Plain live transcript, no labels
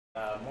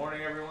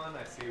Morning, everyone.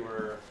 I see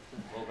we're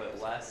a little bit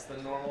less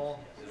than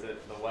normal. Is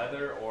it the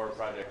weather or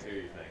Project 2,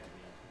 you think?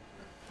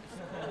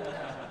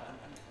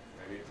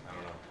 Maybe? I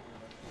don't know.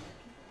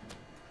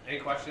 Any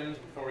questions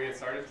before we get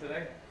started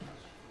today?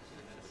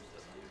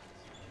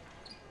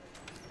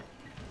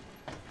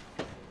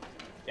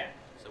 Yeah.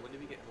 So when do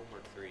we get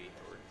homework 3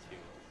 or 2?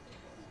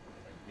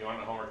 You want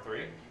homework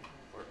 3?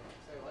 Or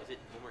is it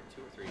homework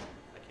 2 or 3? I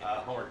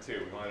can't Homework 2.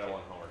 We only done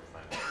one homework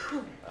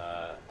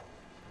assignment.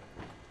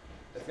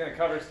 It's going to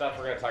cover stuff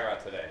we're going to talk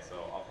about today, so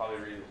I'll probably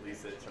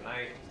release it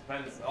tonight.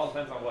 It all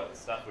depends on what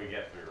stuff we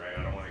get through, right?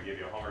 I don't want to give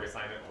you a homework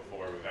assignment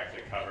before we've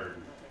actually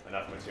covered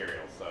enough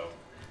material. So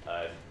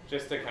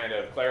just to kind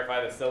of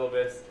clarify, the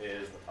syllabus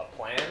is a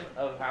plan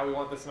of how we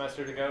want the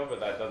semester to go, but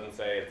that doesn't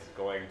say it's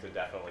going to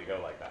definitely go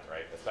like that,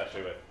 right?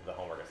 Especially with the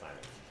homework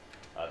assignments.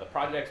 The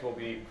projects will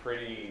be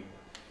very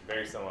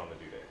similar on the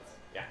due dates.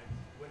 Yeah?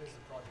 When is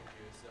the project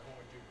due? Is the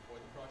homework due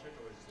before the project,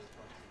 or is the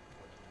project due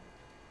before the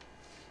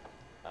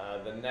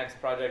homework? The next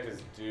project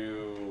is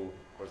due,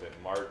 was it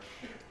March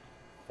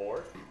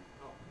 4th?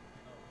 Oh.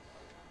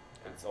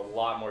 It's a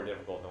lot more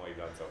difficult than what we've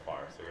done so far,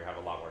 so you're going to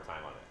have a lot more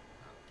time on it.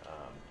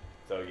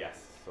 So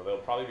yes, so there'll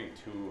probably be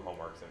 2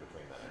 homeworks in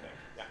between then, I think.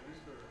 Yeah.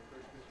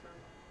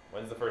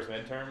 When's the first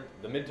midterm?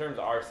 The midterms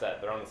are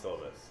set. They're on the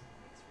syllabus.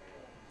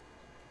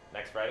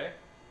 Next Friday?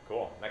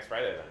 Cool. Next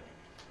Friday then.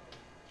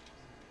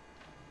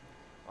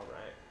 All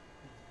right.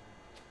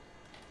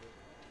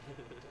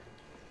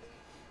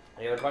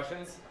 Any other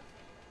questions?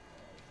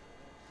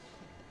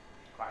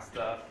 Class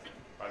stuff,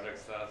 project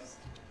stuff.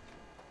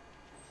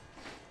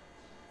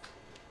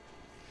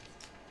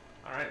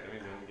 All right, that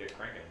means we can get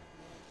cranking.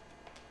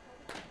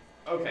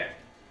 Okay.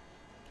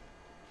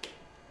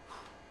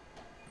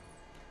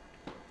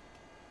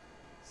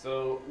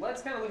 So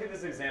let's kind of look at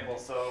this example.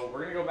 So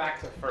we're going to go back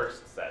to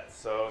first sets.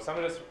 So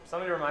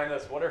somebody remind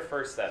us, what are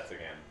first sets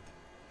again?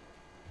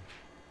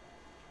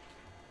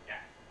 Yeah.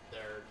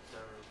 They're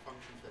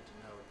functions that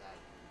denote that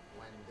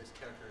when this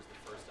character is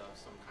the first of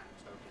some kind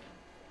of token,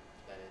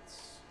 that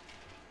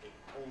it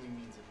only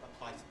means it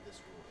applies to this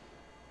rule.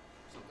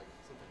 Something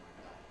like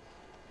that.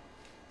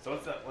 So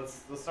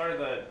let's start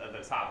at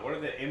the top. What are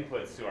the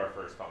inputs to our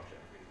first function?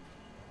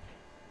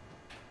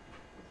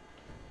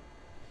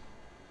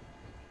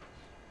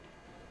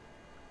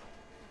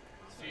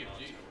 C of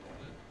G.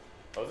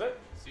 What was it?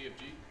 C of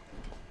G.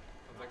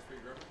 Context-free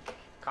grammar.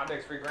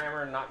 Context-free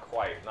grammar, not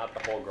quite, not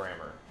the whole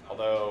grammar.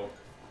 Although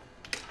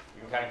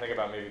you can kind of think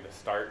about maybe the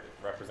start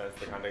represents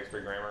the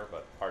context-free grammar,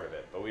 but part of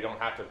it. But we don't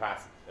have to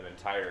pass an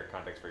entire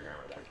context-free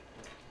grammar there.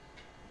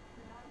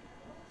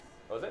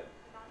 What was it?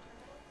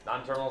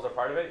 Non-terminals are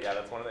part of it? Yeah,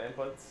 that's one of the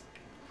inputs.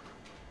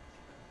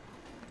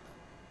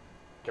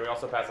 Can we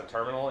also pass a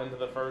terminal into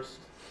the first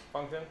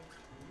function?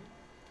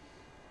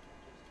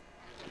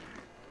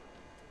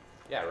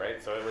 Yeah,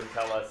 right? So it would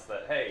tell us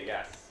that, hey,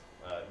 yes,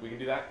 we can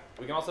do that.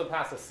 We can also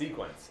pass a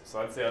sequence. So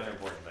that's the other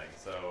important thing.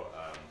 So,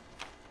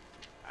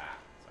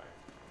 sorry.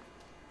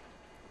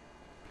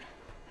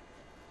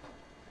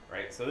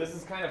 Right, so this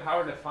is kind of how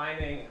we're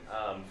defining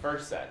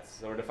first sets.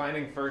 So we're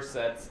defining first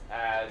sets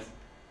as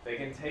they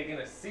can take in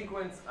a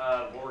sequence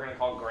of what we're going to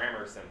call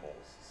grammar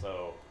symbols.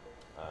 So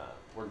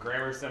where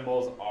grammar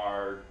symbols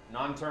are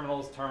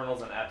non-terminals,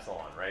 terminals, and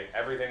epsilon, right?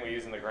 Everything we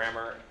use in the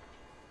grammar,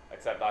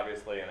 except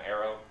obviously an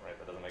arrow, right?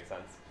 That doesn't make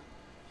sense.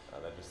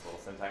 That's just a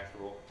little syntax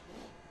rule.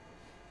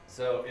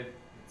 So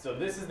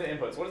this is the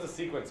inputs. What does a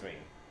sequence mean?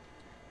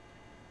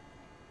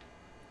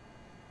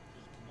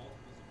 Just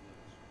multiples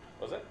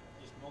of those. Was it?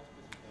 Just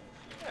multiples of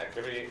those. Yeah, it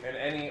could be in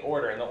any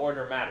order, and the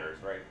order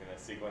matters, right? In a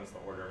sequence, the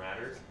order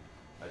matters.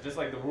 Just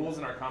like the rules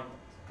in our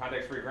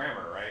context-free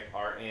grammar, right,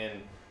 are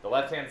in the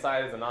left-hand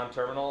side is a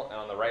non-terminal, and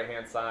on the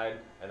right-hand side,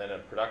 and then a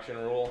production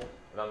rule,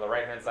 and on the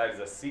right-hand side is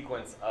a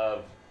sequence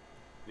of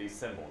these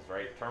symbols,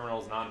 right?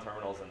 Terminals,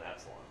 non-terminals, and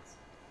epsilons.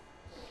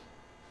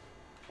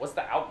 What's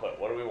the output?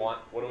 What do we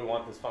want? What do we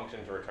want this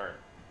function to return?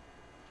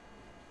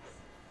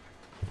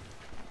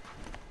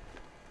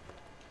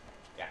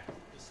 Yeah.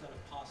 The set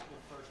of possible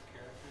first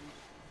characters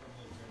from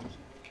those grammar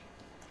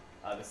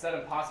symbols. The set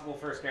of possible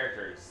first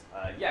characters.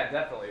 Yeah,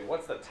 definitely.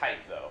 What's the type,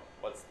 though?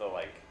 What's the,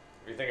 like,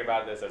 if you think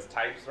about this as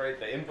types, right?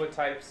 The input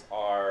types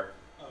are...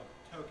 Oh,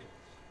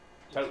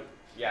 tokens.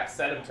 Yeah,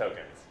 set of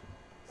tokens,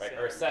 right?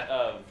 Or a set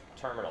of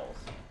terminals,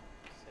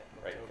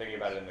 right? Thinking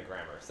about it in the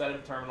grammar. Set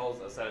of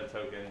terminals, a set of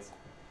tokens.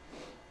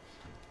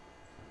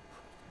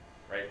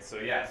 Right, so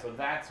yeah, so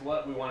that's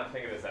what we want to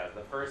think of this as.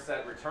 The first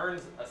set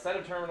returns a set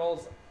of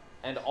terminals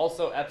and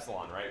also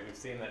epsilon, right? We've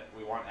seen that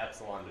we want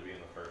epsilon to be in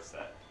the first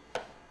set.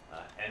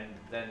 And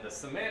then the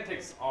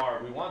semantics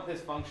are, we want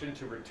this function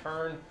to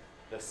return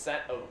the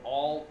set of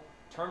all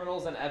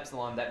terminals and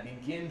epsilon that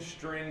begin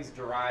strings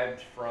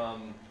derived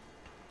from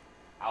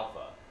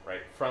alpha,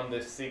 right? From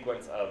this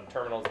sequence of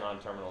terminals,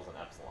 non-terminals, and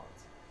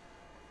epsilons.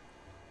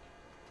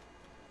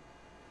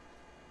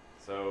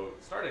 So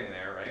starting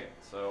there, right?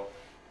 So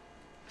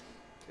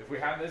if we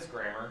have this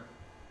grammar,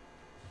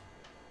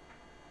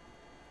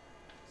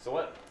 so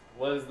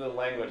what is the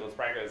language? Let's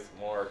practice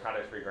more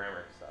context-free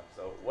grammar stuff.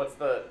 So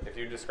if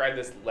you describe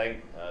this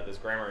this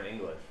grammar in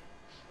English,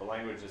 the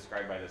language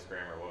described by this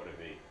grammar, what would it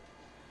be?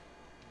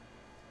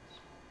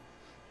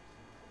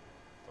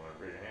 Someone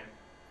raise your hand.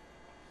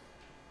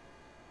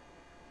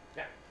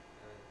 Yeah.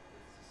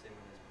 It's the same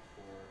one as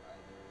before,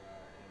 either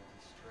an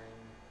empty string,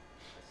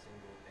 a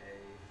single A,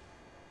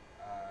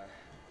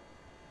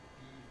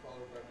 B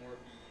followed by more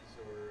B's,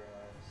 or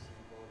C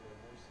followed by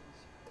more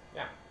C's.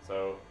 Yeah.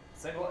 So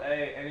single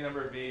A, any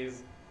number of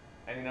B's,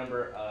 any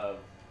number of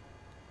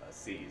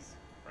C's,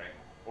 right?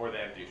 Or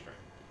the empty string.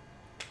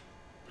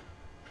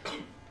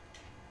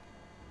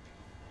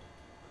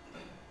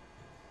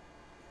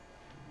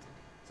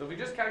 So if we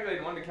just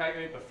wanted to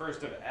calculate the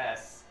first of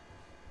S,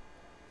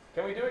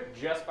 can we do it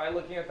just by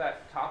looking at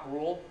that top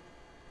rule?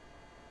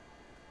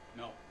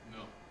 No.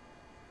 No,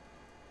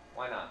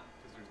 Why not?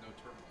 because there's no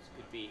terminals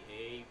in Could there. be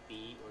A,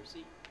 B, or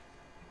C.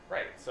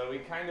 Right, so we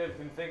kind of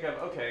can think of,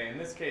 okay, in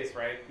this case,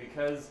 right,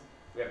 because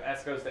we have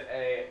S goes to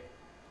A,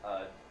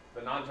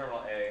 the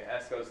non-terminal A,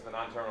 S goes to the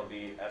non-terminal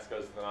B, S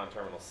goes to the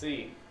non-terminal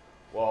C,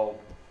 well,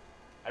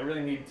 I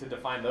really need to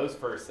define those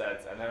first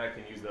sets, and then I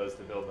can use those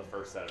to build the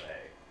first set of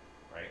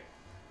A, right?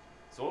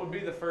 So what would be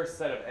the first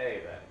set of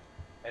A then?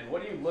 And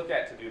what do you look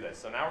at to do this?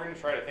 So now we're going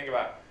to try to think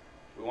about,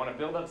 we want to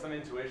build up some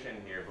intuition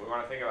here, but we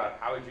want to think about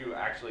how would you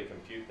actually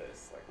compute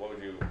this? Like how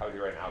would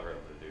you write an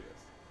algorithm to do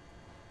this?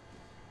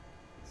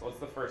 So what's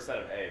the first set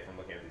of A from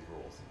looking at these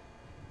rules?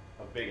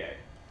 Of big A.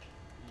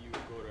 You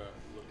go to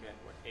look at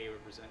what A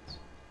represents.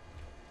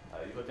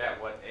 You look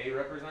at what A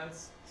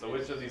represents. So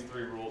which of these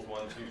three rules,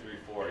 1, 2, 3,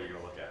 4, are you going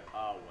to look at?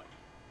 What?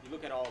 You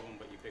look at all of them,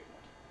 but you pick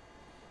one.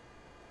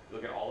 You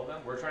look at all of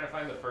them? We're trying to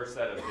find the first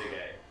set of big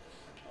A.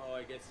 Oh,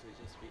 I guess it would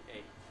just be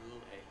A,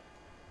 little A.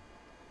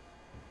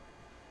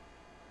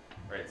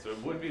 Right, so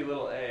it would be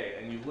little a,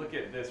 and you look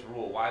at this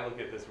rule. Why look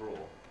at this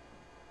rule?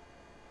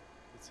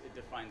 It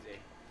defines A.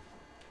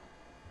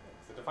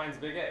 So it defines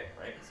big A,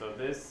 right? So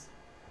this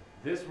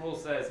rule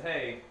says,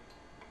 hey,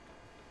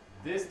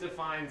 this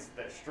defines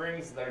that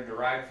strings that are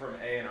derived from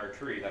A in our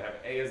tree, that have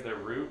A as their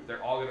root,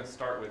 they're all going to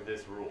start with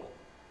this rule.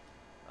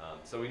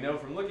 So we know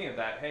from looking at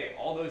that, hey,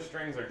 all those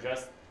strings are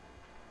just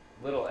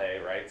little a,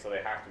 right? So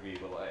they have to be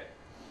little a.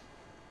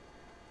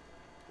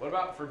 What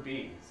about for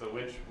B? So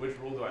which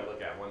rule do I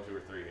look at? 1, 2,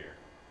 or 3 here?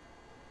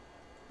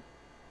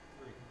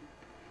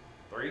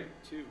 3?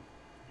 2.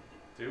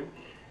 2?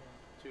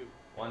 2.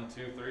 1,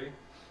 2, 3.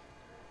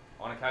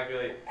 I want to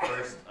calculate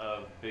first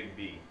of big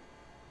B.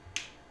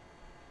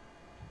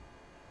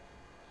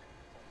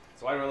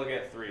 So why do I look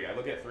at 3? I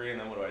look at 3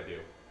 and then what do I do?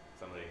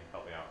 Somebody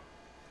help me out.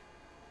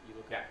 You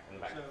look Yeah, in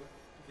the back. So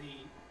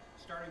the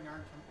starting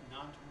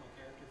non-terminal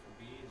character for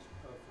B is,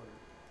 for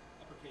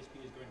uppercase B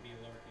is going to be a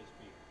lowercase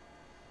b.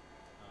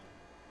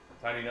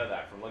 So how do you know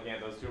that? From looking at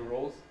those two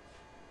rules?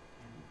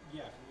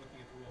 Yeah, from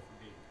looking at the rule for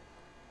B.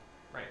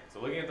 Right.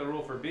 So looking at the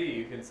rule for B,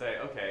 you can say,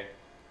 okay,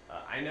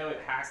 I know it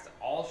has to,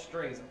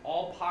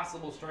 all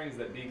possible strings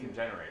that B can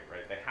generate,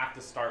 right? They have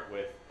to start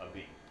with a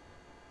B,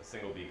 a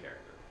single B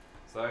character.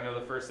 So I know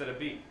the first set of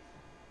B.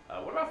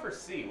 What about for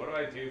C? What do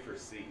I do for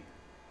C? It's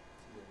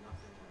either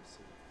nothing or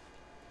C.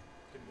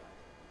 Could be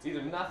either. It's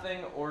either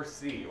nothing or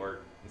C, or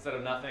instead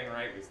of nothing,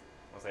 right, we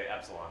want to say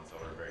epsilon, so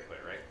we're very clear,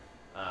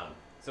 right?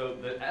 So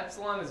the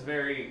epsilon is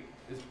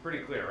pretty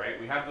clear,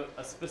 right? We have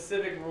a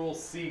specific rule,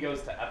 C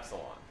goes to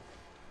epsilon,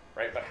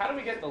 right? But how do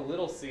we get the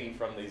little c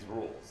from these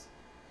rules?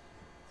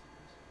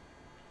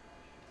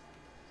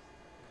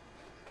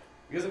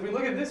 Because if we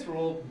look at this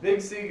rule,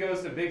 big C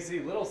goes to big C,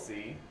 little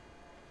c.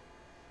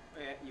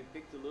 You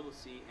pick the little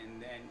c,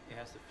 and then it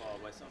has to follow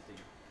by something.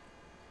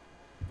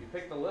 You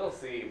pick the little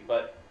c,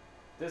 but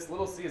this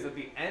little c is at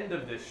the end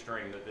of this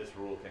string that this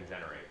rule can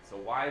generate. So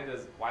why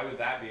would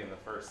that be in the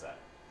first set?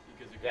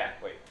 Because it Yeah,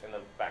 wait, in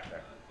the back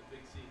there. the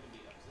big C can be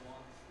epsilon,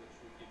 which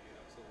would give you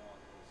epsilon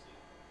little c.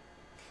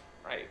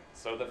 Right,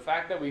 so the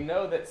fact that we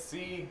know that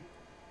C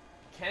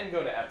can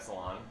go to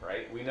epsilon,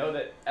 right? We know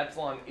that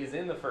epsilon is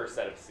in the first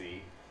set of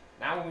C.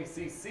 Now when we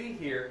see C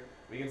here,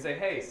 we can say,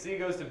 hey, C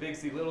goes to big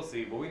C, little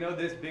c, but we know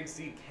this big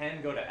C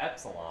can go to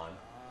epsilon,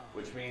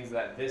 which means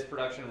that this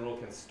production rule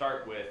can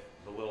start with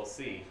the little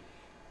c,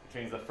 which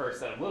means the first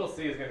set of little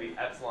c is going to be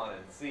epsilon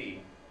and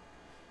C.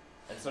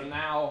 And so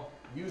now,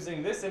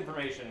 using this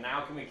information,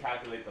 now can we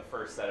calculate the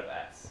first set of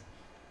S?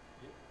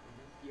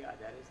 Yeah,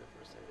 that is the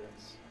first set of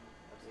S.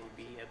 A,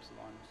 B,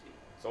 epsilon, C.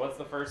 So what's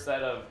the first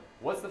set of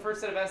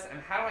S,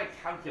 and how do I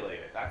calculate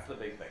it? That's the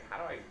big thing. How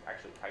do I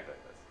actually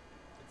calculate this?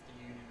 It's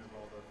the union of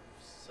all the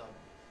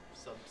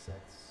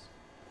subsets.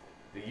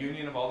 The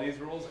union of all these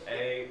rules,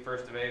 A,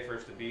 first of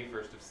B,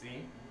 first of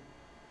C,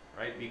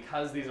 right?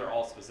 Because these are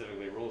all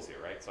specifically rules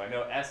here, right? So I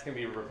know S can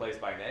be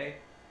replaced by an A,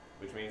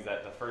 which means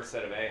that the first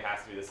set of A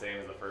has to be the same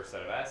as the first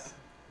set of S.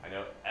 I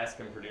know S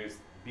can produce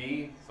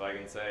B, so I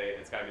can say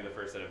it's got to be the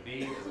first set of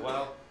B as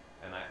well.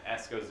 And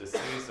S goes to C,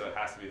 so it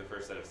has to be the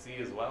first set of C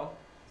as well.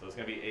 So it's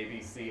going to be A,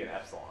 B, C, and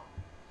epsilon.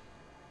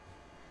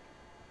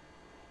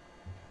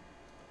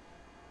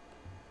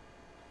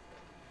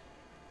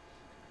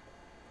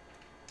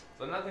 So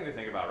So nothing to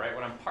think about, right?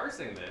 When I'm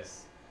parsing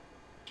this,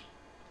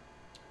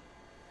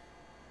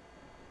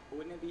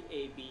 Wouldn't it be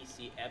A, B,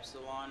 C,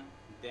 epsilon,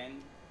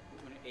 then,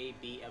 wouldn't A,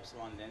 B,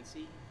 epsilon, then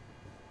C?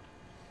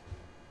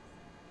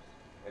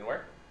 in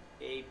where?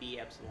 A, B,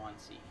 epsilon,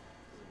 C.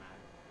 Does it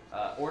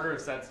matter? Order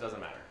of sets doesn't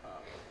matter.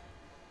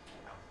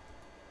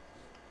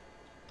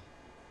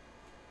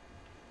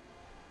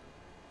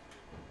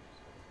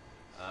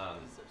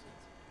 This is substance.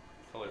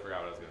 Totally forgot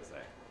what I was going to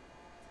say.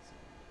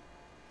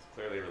 It's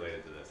clearly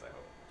related to this, I hope.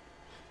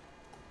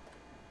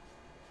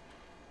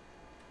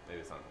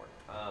 Maybe it's not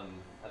important.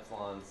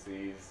 Epsilon,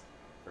 C's,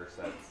 first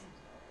sets.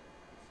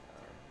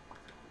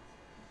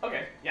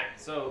 Okay, yeah,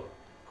 so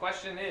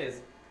question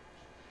is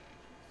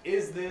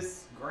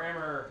this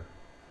grammar,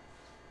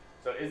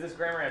 is this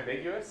grammar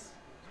ambiguous?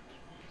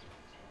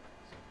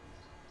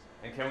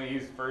 And can we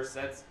use first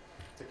sets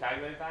to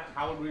calculate that?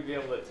 How would we be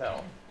able to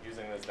tell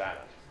using this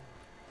data?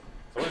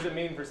 So what does it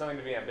mean for something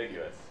to be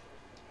ambiguous?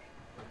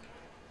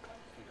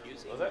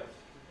 Confusing. Was it?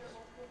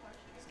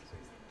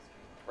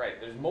 Right,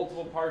 there's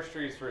multiple parse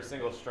trees for a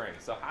single string.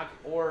 So how,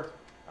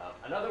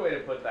 another way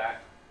to put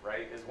that,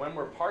 right, is when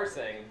we're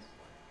parsing,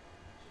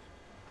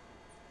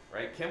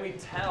 right, can we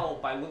tell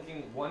by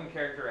looking one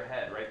character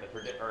ahead, right,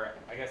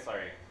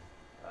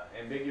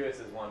 ambiguous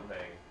is one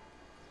thing.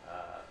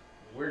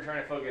 We're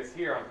trying to focus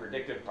here on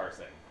predictive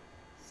parsing.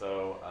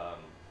 So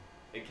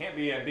it can't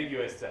be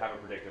ambiguous to have a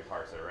predictive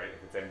parser, right?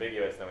 If it's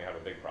ambiguous, then we have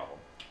a big problem.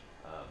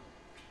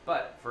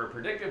 But for a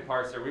predictive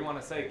parser, we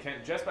want to say,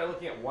 just by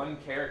looking at one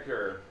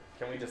character,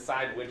 can we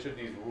decide which of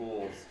these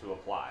rules to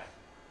apply?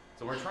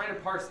 So we're trying to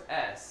parse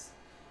S.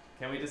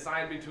 Can we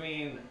decide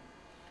between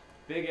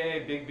big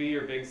A, big B,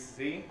 or big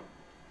C?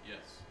 Yes.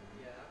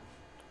 Yeah.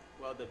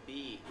 Well, the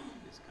B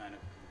is kind of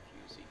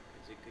confusing,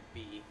 because it could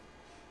be,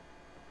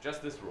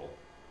 Just this rule.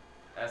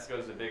 S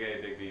goes to big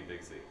A, big B,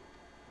 big C.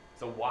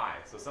 So why?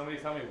 So somebody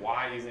tell me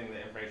why, using the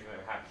information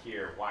that we have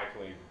here, why can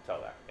we tell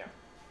that? Yeah.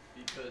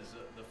 Because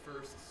the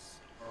firsts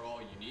are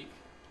all unique.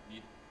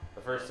 The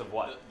first of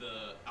what?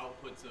 The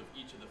outputs of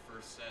each of the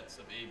first sets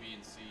of A, B,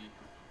 and C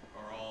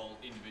are all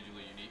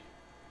individually unique.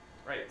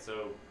 Right,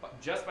 so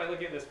just by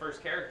looking at this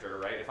first character,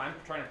 right, if I'm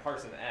trying to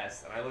parse an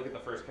S and I look at the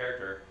first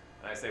character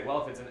and I say,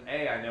 well, if it's an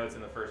A, I know it's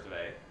in the first of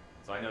A,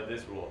 so I know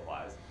this rule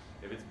applies.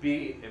 If it's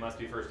B, it must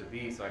be first of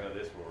B, so I know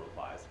this rule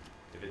applies.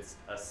 If it's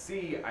a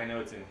C, I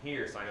know it's in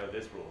here, so I know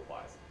this rule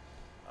applies.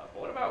 But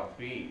what about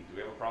B? Do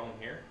we have a problem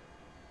here?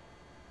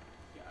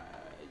 yeah,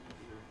 you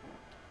do.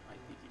 I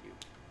think you do.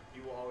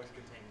 B will always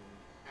contain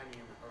any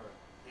amount, or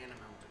an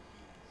amount of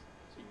B's.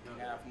 So You know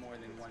can that have more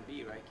than one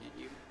B, right, can't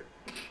you?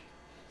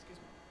 Excuse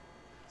me.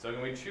 So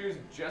can we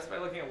choose just by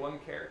looking at one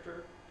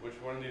character, which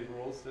one of these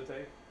rules to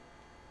take?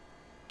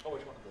 Oh,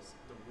 which one of the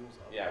rules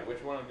of? Yeah,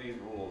 which one of these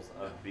rules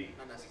of B?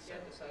 Not We can't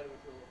necessarily. decide which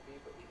rule will be,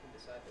 but we can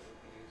decide that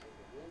we'll be using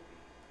the rule B.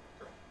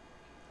 Correct.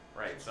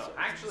 Right, so So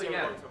actually, we're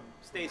yeah, going from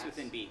Stays S.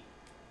 within B.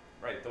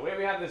 right, the way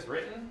we have this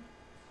written,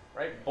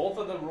 right, both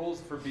of the rules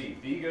for B,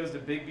 B goes to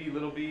big B,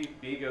 little b,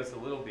 B goes to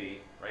little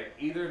b, right,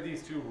 either of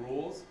these two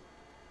rules,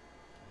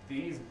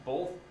 these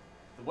both,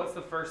 what's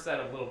the first set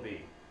of little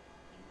b?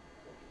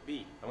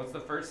 B. And what's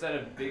the first set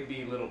of big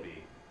B, little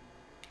b?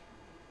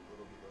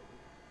 Little B,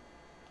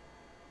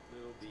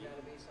 Little It's B.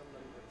 gotta be some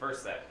number.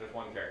 First set, just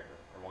one character,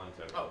 or one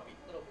token. Oh, B.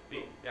 Little B.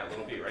 B, yeah,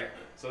 little b, right?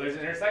 So there's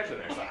an intersection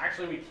there. So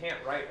actually we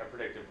can't write a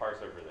predictive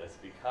parser for this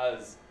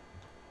because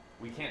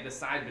we can't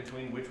decide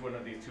between which one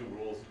of these two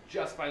rules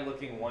just by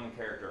looking one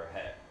character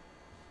ahead,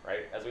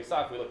 right? As we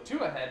saw, if we look two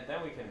ahead,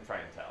 then we can try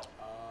and tell.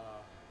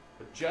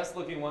 But just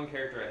looking one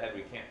character ahead,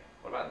 we can't.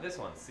 What about this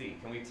one, C?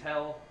 Can we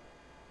tell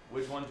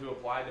which one to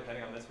apply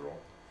depending on this rule?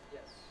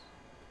 Yes.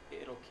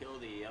 It'll kill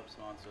the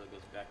epsilon, so it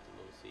goes back to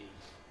little c.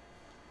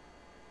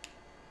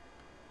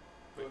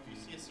 But if you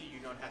see a C,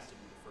 you know it has to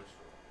be the first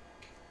rule.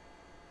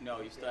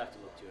 No, you still have to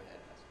look two ahead.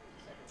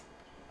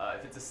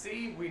 If it's a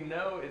C, we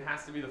know it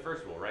has to be the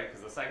first rule, right?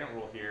 Because the second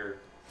rule here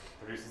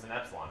produces an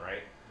epsilon,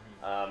 right?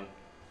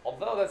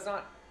 Although that's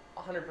not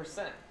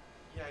 100%,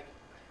 Yeah,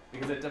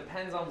 because it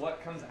depends on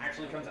what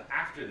actually comes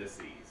after the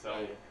C. So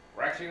Right.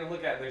 we're actually going to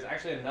look at, there's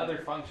actually another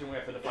function we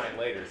have to define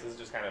later. So this is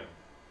just kind of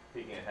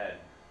peeking ahead.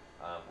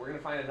 We're going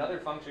to find another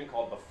function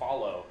called the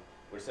follow,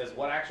 which says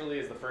what actually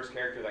is the first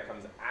character that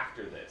comes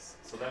after this.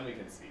 So then we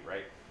can see,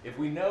 right? If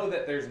we know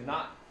that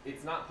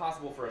it's not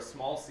possible for a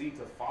small c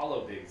to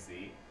follow big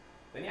C,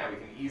 then yeah, we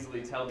can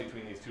easily tell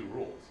between these two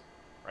rules,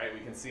 right? We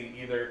can see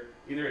either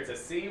it's a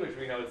C, which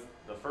we know it's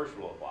the first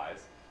rule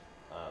applies.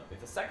 If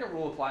the second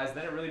rule applies,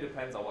 then it really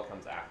depends on what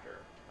comes after.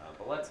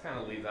 But let's kind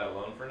of leave that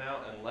alone for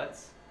now, and what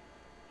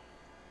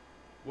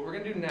we're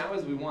gonna do now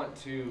is we want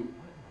to,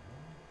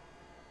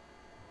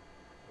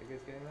 are you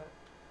guys getting that?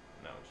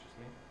 No, it's just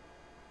me.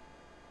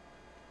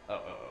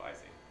 Oh, I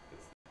see.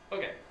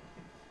 Okay.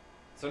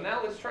 So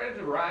now let's try to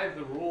derive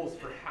the rules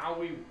for how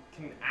we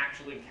can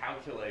actually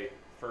calculate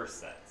first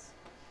sets.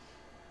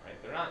 Right?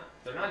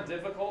 They're not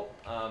difficult.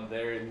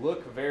 They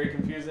look very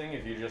confusing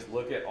if you just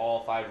look at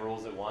all 5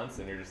 rules at once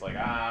and you're just like,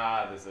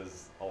 this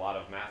is a lot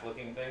of math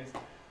looking things.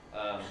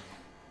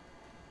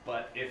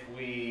 But if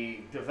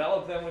we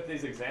develop them with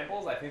these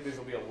examples, I think these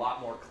will be a lot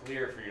more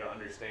clear for you to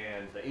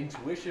understand the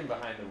intuition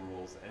behind the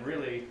rules, and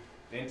really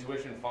the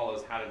intuition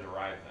follows how to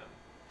derive them.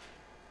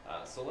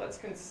 So let's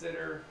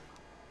consider,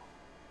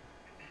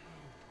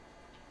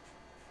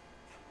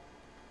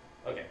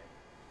 okay,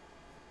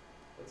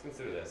 let's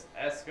consider this.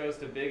 S goes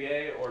to big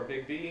A or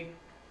big B.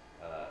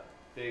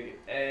 Big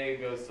A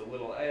goes to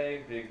little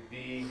a, big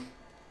B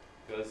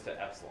goes to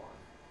epsilon.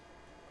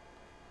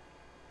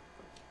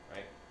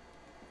 Right?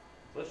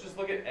 So let's just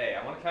look at A.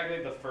 I want to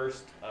calculate the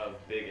first of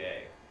big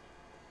A.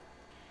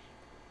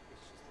 It's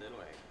just little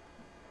a.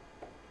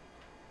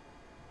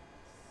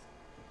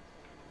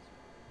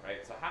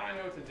 Right? So how do I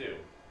know what to do? You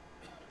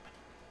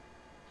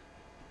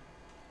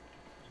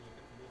look at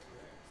the rule for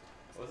A.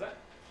 What was that?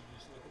 You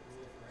just look at the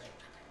rule for A.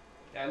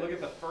 Yeah, I look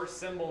at the first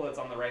symbol that's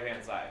on the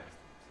right-hand side.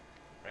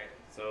 Right?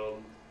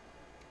 So,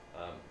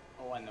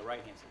 Oh, on the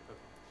right-hand side. Okay.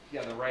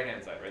 yeah, the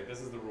right-hand side, right?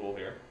 This is the rule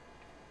here.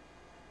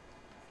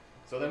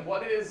 So then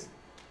what is...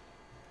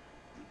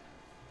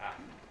 I'm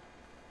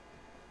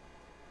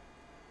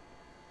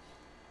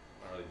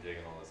not really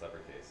digging all this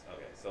uppercase.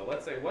 Okay, so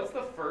let's say, what's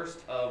the first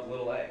of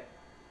little a?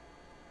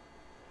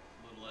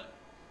 Little a.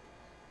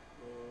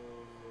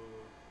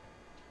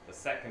 The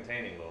set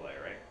containing little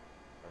a, right?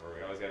 Remember,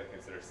 we always got to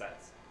consider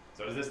sets.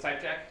 So is this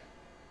type check?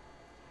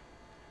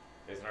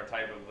 Isn't our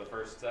type of the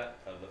first set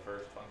of the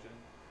first function?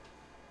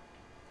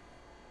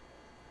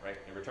 Right?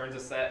 It returns a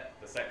set.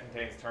 The set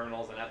contains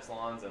terminals and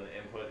epsilons, and the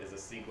input is a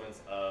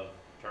sequence of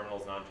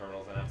terminals,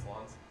 non-terminals, and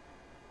epsilons.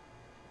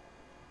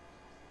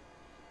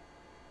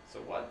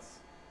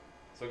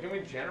 So can we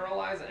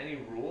generalize any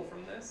rule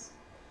from this?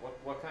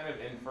 What kind of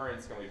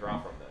inference can we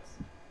draw from this?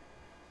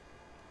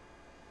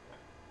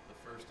 The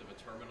first of a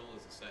terminal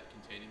is a set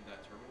containing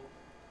that terminal.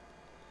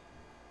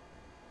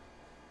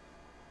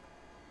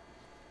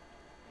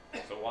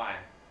 So why?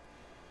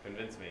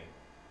 Convince me.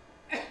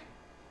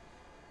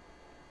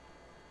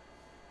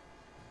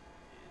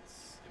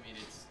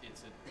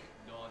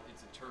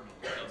 It's a terminal.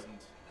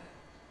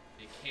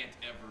 It can't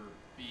ever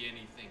be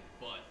anything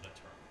but a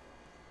terminal.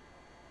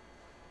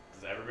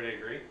 Does everybody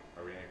agree?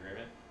 Are we in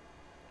agreement?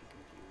 I'm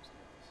confused.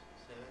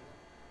 Say that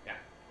again? Yeah.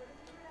 What if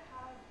we were to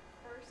have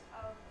first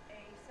of a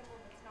symbol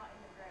that's not in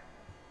the grammar?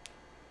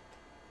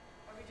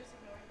 Are we just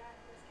ignoring that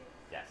in this case?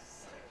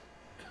 Yes.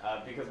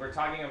 Because we're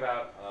talking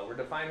about, we're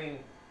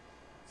defining,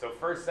 so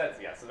first sets,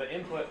 yeah, so the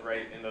input,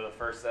 right, into the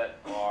first set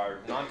are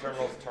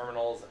non-terminals,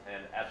 terminals,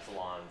 and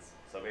epsilons.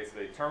 So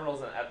basically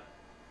terminals and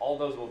all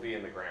those will be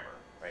in the grammar,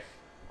 right?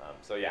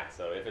 So yeah,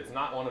 so if it's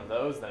not one of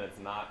those, then it's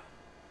not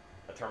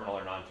a terminal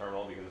or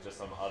non-terminal because it's just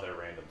some other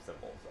random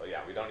symbol. So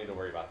yeah, we don't need to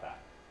worry about that.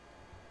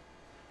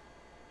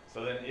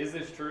 So then is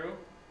this true?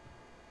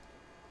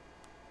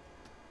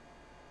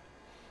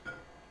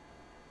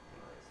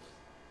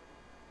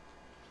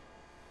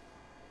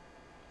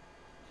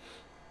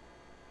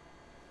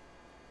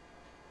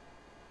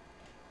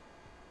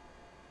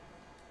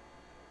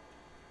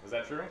 Is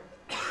that true?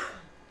 I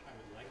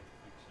would like to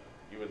think so.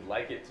 You would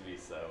like it to be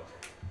so.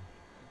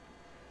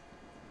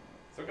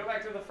 So go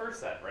back to the first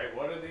set, right?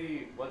 What's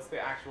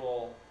the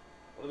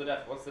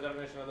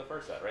definition of the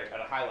first set, right? At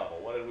a high level,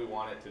 what did we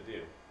want it to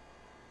do?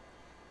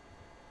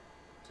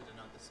 To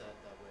denote the set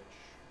that which,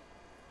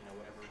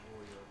 whatever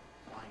rule you're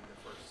applying the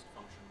first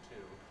function to,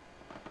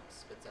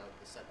 spits out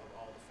the set of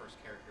all the first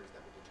characters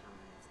that would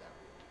determine it's that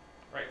rule.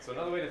 Right, so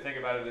another way to think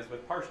about it is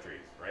with parse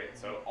trees, right?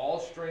 So all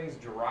strings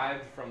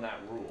derived from that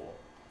rule.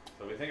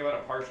 So we think about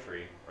a parse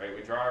tree, right?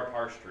 We draw our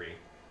parse tree.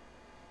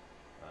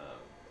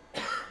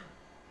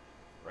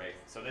 Right,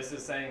 so this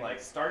is saying like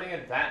starting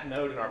at that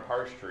node in our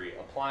parse tree,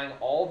 applying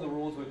all the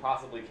rules we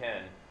possibly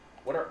can.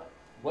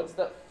 What's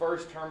the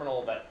first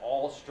terminal that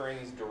all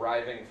strings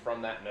deriving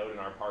from that node in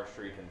our parse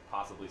tree can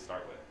possibly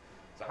start with?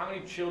 So how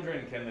many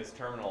children can this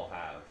terminal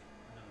have?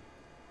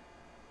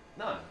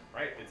 None,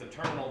 right? It's a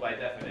terminal by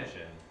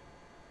definition.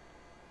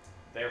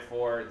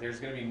 Therefore, there's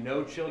going to be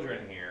no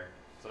children here.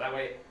 So that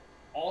way,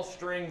 all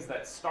strings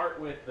that start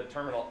with the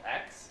terminal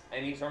x,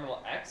 any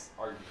terminal x,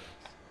 are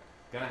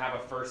going to have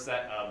a first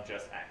set of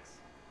just x.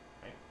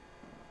 Right?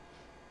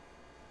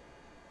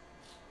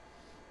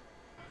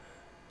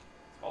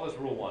 Let's call this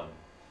rule 1.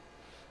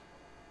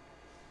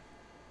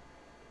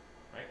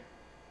 Right?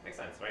 Makes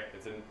sense, right?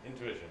 It's an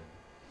intuition.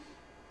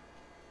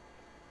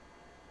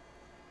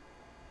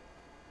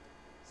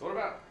 So what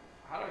about,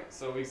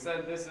 so we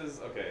said this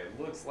is, okay, it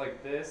looks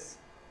like this.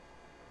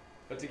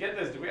 But to get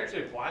this, do we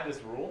actually apply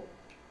this rule?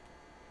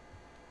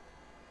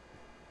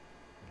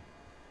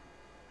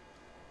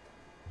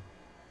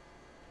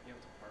 You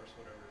have to parse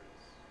whatever it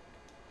is.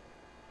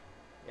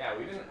 Yeah,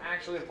 we didn't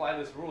actually apply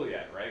this rule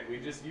yet, right? We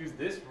just used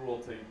this rule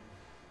to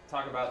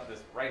talk about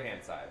this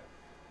right-hand side.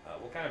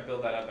 We'll kind of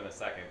build that up in a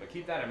second, but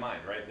keep that in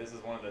mind, right? This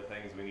is one of the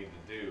things we need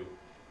to do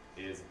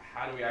is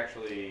how do we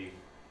actually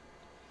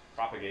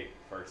propagate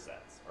first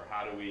sets? Or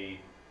how do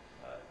we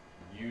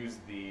use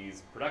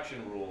these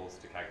production rules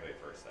to calculate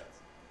first sets?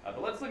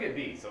 But let's look at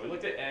B. So we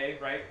looked at A,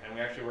 right? And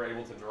we actually were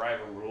able to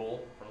derive a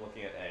rule from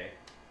looking at A.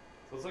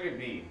 So let's look at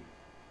B.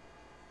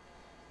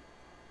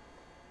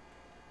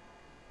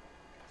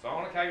 So I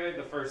want to calculate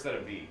the first set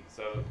of B.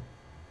 So,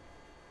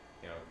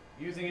 you know,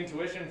 using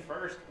intuition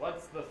first,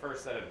 what's the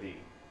first set of B?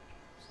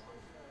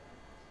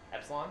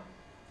 Epsilon?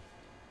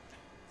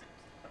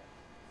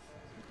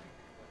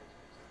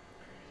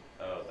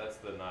 Oh, that's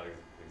the not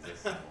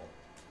exist symbol.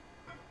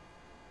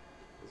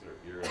 Those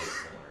are eerily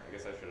similar. I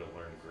guess I should have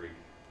learned Greek.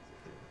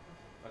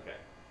 Okay.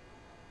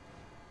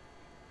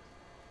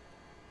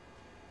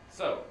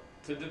 So,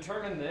 to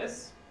determine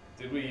this,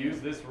 did we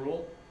use this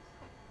rule?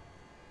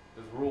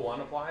 Does rule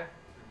 1 apply?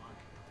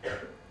 There's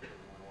only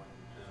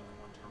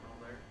one terminal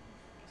there.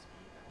 Must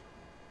be that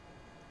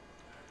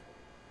terminal.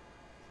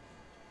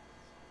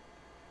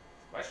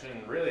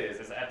 Question really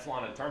is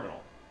epsilon a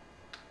terminal?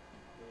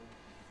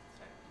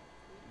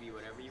 Be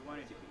whatever you want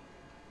it to be.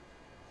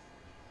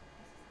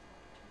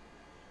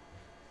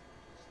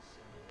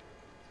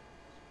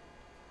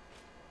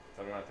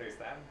 Somebody want to take a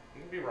stab?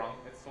 You can be wrong.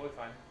 It's totally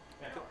fine.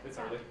 Yeah, No, it's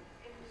not early.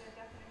 in the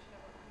definition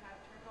of it, we have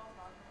terminals,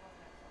 non-terminals,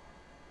 and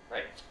epsilon.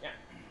 Right, yeah.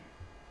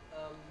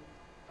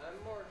 I'm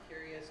more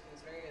curious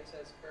considering it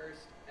says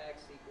first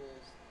x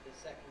equals the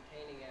set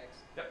containing x.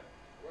 Yep.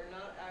 We're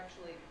not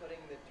actually putting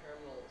the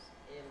terminals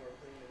in, we're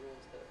putting the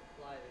rules that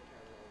apply the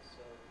terminals.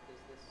 So does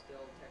this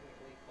still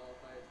technically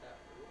qualify as that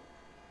rule?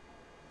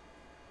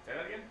 Say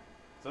that again?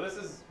 So this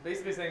is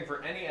basically saying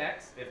for any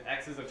x, if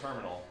x is a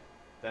terminal,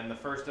 then the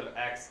first of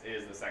x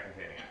is the set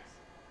containing x.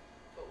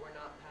 But we're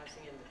not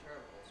passing in the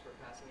terminals, we're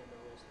passing in the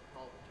rules that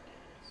call the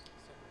terminals.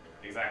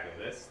 Exactly.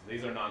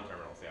 These are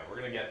non-terminals. Yeah, we're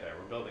gonna get there.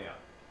 We're building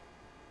up.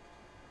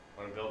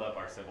 I want to build up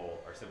our simple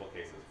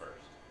cases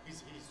first.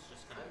 He's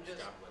just kind of I'm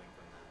just- extrapolating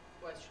from that.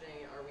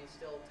 Questioning, are we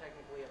still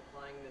technically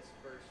applying this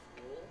first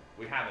rule?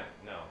 We haven't,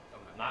 no.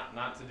 Okay.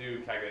 Not to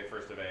do calculate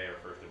first of A or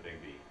first of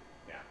big B.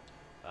 Yeah.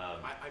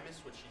 I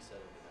missed what she said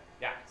over there.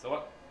 Yeah. So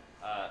what?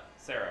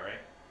 Sarah, right?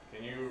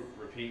 Can you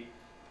repeat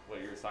what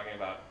you were talking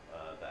about?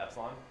 The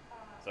epsilon.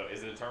 So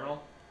is it a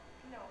terminal?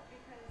 No,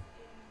 because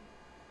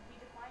we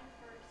define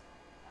first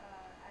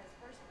as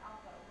first of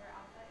alpha, where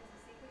alpha is a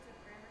sequence of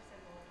grammar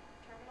symbols,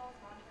 terminals,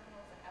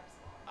 non-terminals, and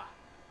epsilon.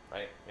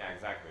 Right? Yeah,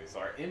 exactly. So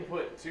our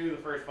input to the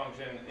first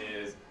function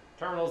is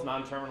terminals,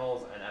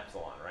 non-terminals, and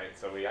epsilon, right?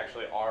 So we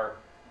actually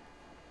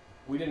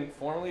we didn't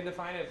formally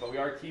define it, but we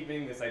are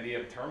keeping this idea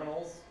of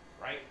terminals,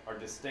 right, are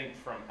distinct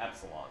from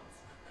epsilons.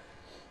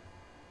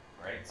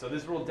 Right? So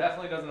this rule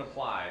definitely doesn't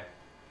apply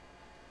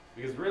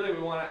because really we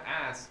want to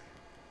ask,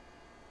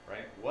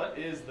 right, what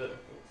is the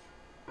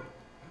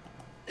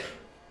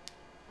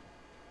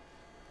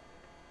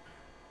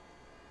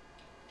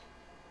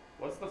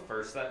what's the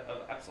first set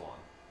of epsilon?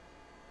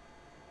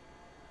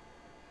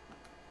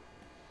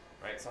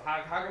 Right, so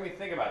how can we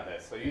think about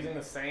this? So using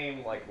the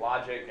same like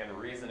logic and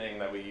reasoning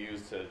that we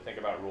use to think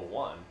about rule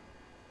 1,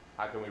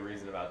 how can we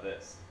reason about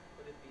this?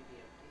 Would it be the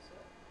empty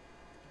set?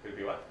 Could it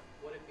be what?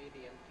 Would it be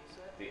the empty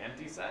set? The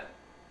empty set?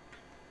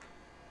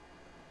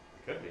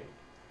 It could be.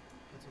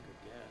 That's a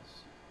good guess.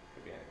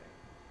 Could be anything.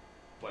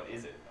 What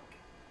is it?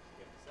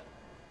 You have to set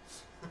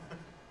it.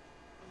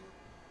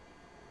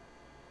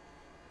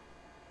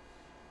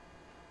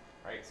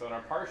 Right, so in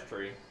our parse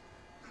tree,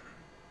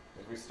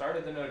 if we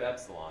started the node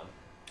epsilon,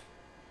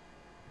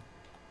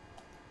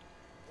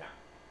 yeah,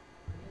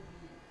 Wouldn't it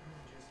be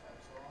just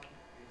epsilon,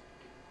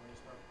 basically, when you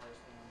start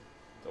parsing?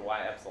 so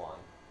why epsilon?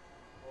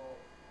 Well,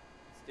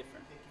 It's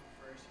different. when you're thinking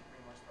first, you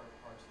pretty much start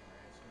parsing,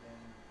 right? So then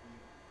we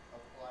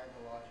apply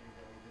the logic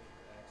that we did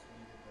for x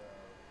when we did the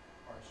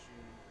parse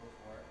tree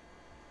before.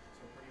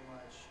 So pretty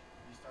much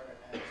you start at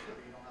x, but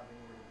you don't have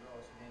anywhere to go.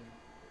 So then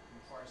you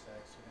parse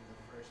x. So then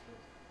the first of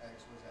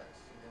x was x.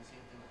 So then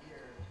same thing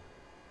here,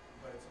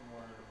 but it's a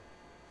more.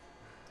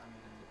 I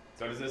mean,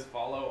 So does this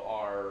follow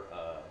our,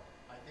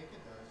 I think it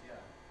does, yeah.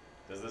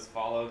 does this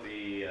follow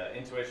the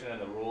intuition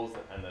and the rules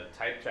and the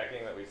type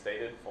checking that we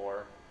stated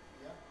for,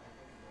 Yeah, I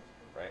think it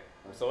does.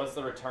 right? So what's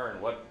the return?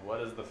 What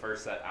is the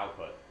first set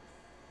output?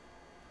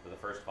 For the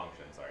first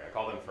function, sorry. I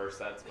call them first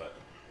sets, but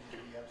Is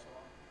it the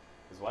epsilon?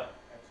 is what?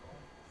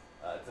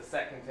 Epsilon? It's a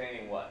set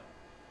containing what?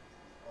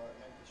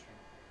 Empty string.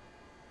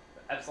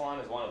 Epsilon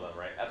is one of them,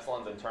 right?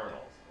 Epsilons and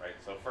terminals, right?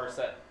 So first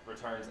set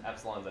returns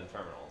epsilons and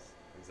terminals,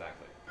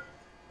 exactly.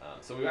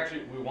 So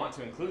we want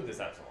to include this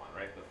epsilon,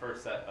 right? The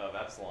first set of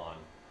epsilon.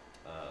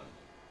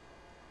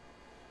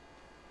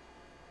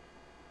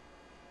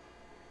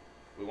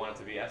 We want it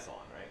to be epsilon,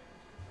 right?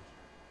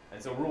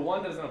 And so rule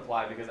 1 doesn't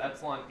apply because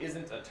epsilon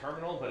isn't a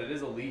terminal, but it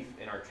is a leaf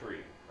in our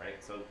tree,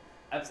 right? So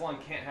epsilon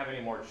can't have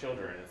any more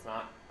children. It's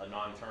not a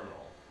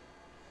non-terminal.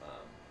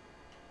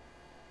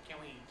 Can't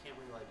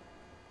we like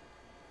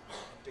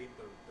update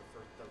that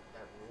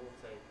rule and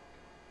say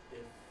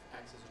if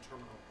x is a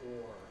terminal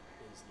or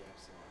is the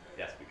epsilon?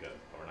 Yes, we could,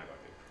 but we're not going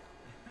to.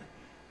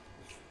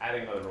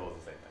 Adding another rule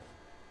is the same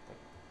thing.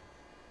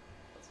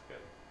 That's good.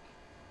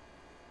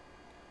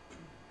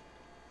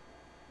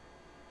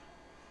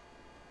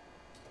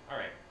 All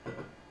right.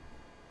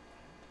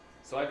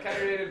 So I've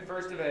calculated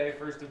first of A,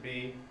 first of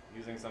B,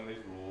 using some of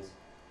these rules.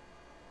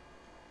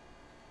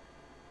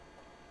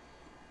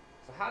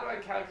 So how do I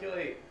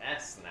calculate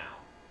S now?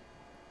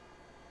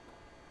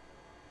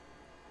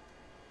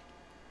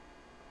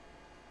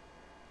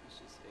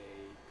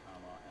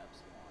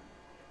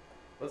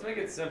 let's make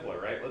it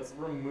simpler, right? Let's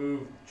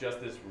remove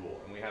just this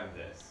rule, and we have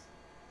this.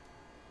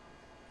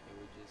 It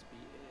would just be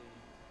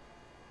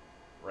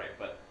A. Right,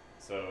 but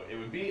so it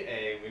would be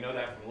A. We know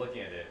that from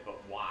looking at it,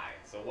 but why?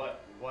 So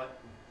what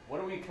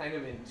are we kind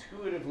of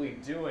intuitively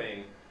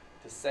doing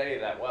to say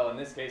that? Well, in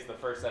this case, the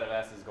first set of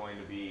S is going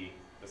to be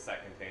the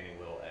set containing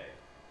little a.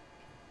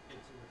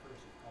 It's a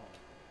recursive call.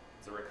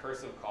 It's a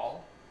recursive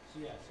call. So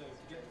yeah, so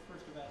to get the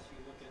first of S,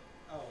 you look at,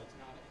 oh, it's a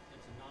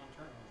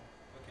non-terminal.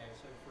 Okay,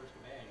 so first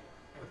of A,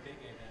 or big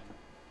A then,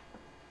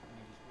 and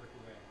you just work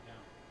your way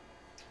down.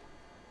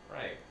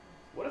 Right.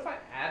 What if I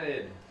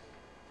added,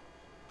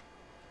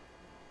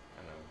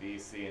 I don't know, B,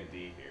 C, and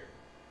D here?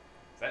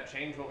 Does that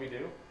change what we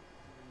do?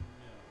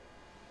 No.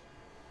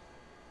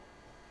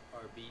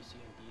 Are B, C,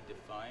 and D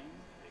defined?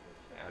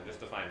 Yeah,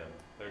 just define them.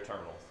 They're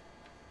terminals.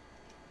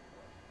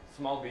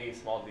 Small b,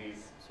 small d,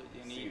 So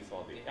you c, need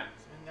small d. Yeah.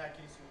 So in that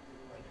case, you would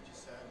do like you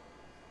just said,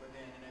 but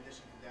then in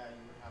addition to that, you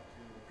would have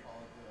to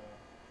call the,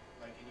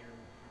 like in your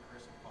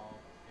recursive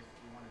call, if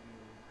you want to do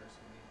it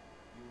recursively,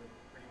 you would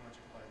pretty much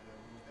apply the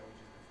rules that we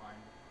just defined,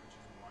 which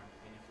is 1.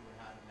 And if you would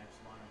have an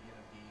epsilon or be and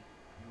a b,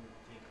 you would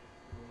take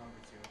rule number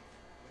 2.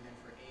 And then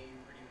for a,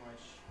 pretty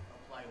much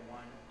apply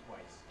 1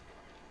 twice,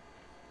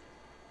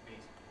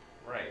 basically.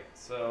 Right.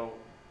 So,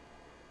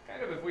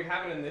 kind of if we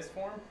have it in this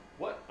form,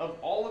 what of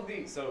all of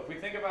these? So if we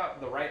think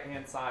about the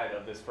right-hand side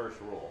of this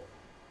first rule,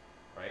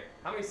 right?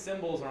 How many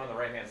symbols are on the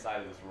right-hand side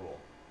of this rule?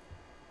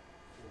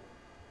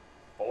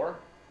 4.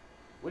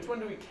 Which one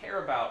do we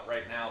care about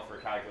right now for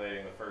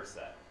calculating the first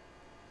set?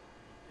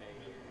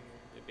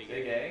 A. Big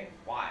A.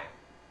 Why?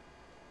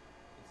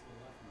 It's the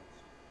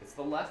leftmost. It's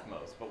the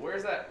leftmost. But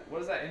where's that?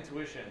 What is that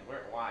intuition?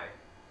 Where? Why?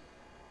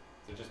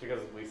 Is it just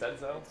because we said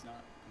so? It's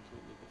not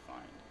completely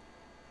defined.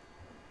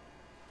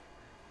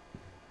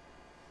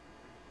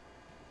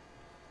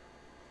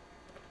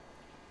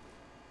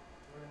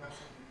 Wouldn't it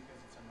also be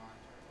because it's a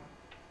non-terminal?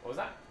 What was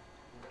that?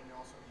 Wouldn't it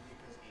also be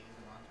because A is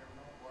a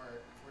non-terminal? Or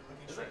if we're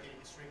looking Is it?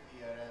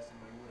 strictly at S and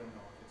we wouldn't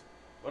know if it's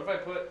What if I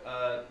put,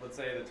 let's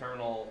say, the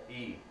terminal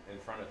E in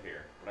front of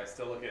here? Would I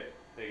still look at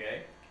big A?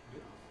 It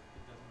doesn't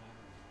matter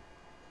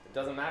anymore. It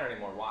doesn't matter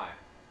anymore. Why?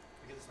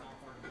 Because it's not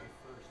part of the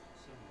first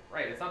symbol.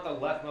 Right, it's not the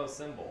leftmost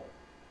symbol.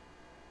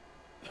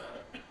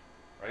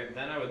 Right,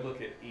 then I would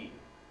look at E.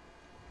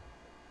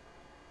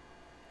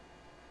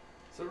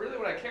 So really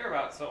what I care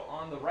about, so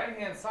on the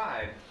right-hand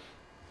side,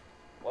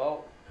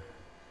 well,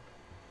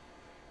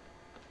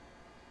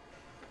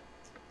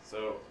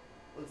 so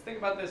let's think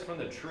about this from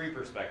the tree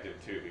perspective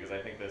too, because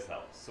I think this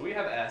helps. So we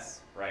have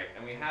S, right,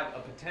 and we have a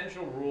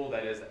potential rule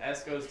that is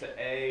S goes to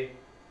A,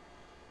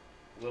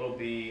 little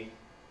b,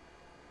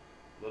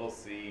 little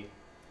c,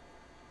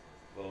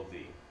 little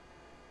d.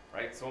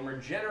 Right? So when we're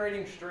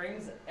generating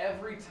strings,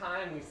 every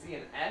time we see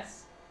an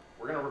S,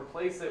 we're going to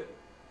replace it,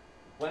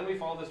 when we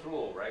follow this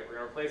rule, right? We're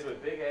going to replace it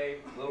with big A,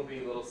 little b,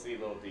 little c,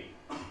 little d.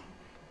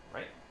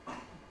 Right?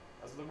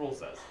 That's what the rule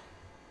says.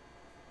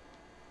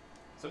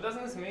 So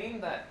doesn't this mean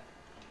that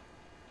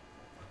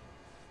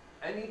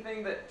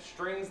anything that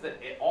strings that,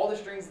 all the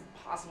strings,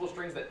 possible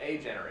strings that A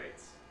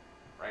generates,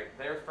 right?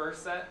 Their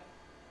first set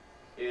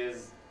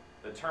is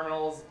the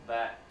terminals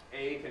that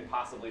A can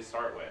possibly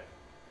start with.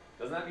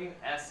 Doesn't that mean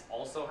S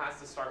also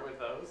has to start with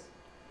those?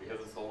 Because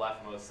it's the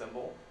leftmost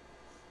symbol?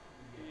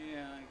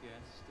 Yeah, I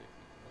guess.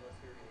 Unless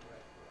you're reading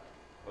right to left.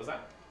 What was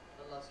that?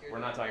 Unless you're We're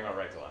not talking about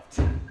right to left.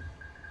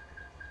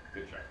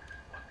 Good try.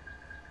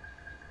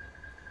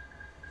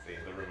 See,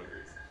 the room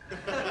agrees.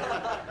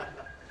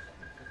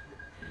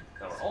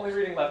 No, we're only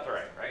reading left to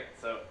right?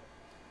 So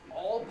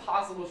all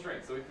possible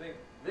strings. So we think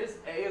this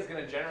A is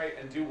going to generate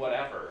and do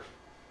whatever,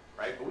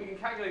 right? But we can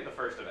calculate the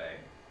first of A,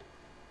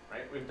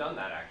 right? We've done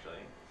that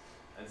actually.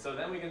 And so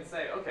then we can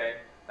say, okay,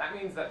 that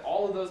means that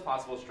all of those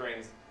possible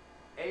strings,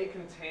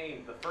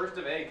 the first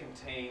of A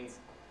contains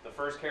the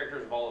first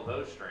characters of all of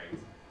those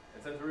strings.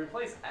 And since we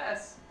replace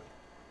S,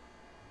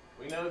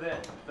 we know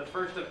that the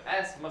first of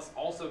S must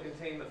also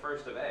contain the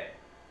first of A.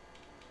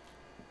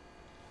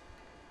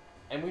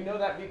 And we know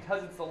that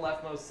because it's the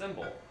leftmost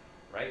symbol,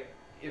 right?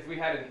 If we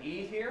had an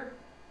E here,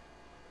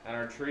 and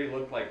our tree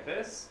looked like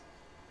this,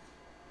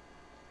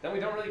 then we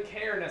don't really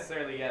care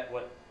necessarily yet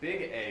what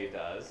big A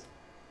does.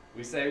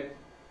 We say,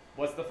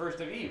 what's the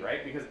first of E,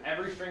 right? Because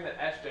every string that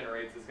S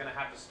generates is going to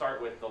have to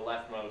start with the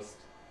leftmost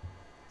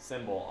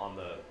symbol on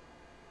the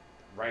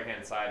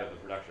right-hand side of the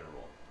production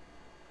rule.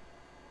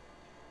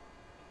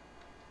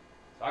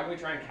 So how can we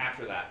try and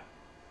capture that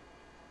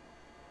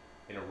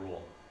in a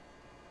rule?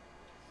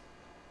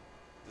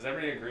 Does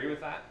everybody agree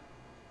with that?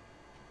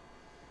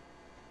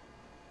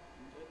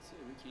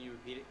 Can you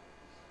repeat it?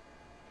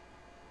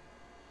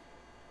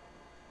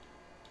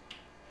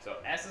 So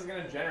S is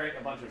going to generate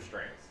a bunch of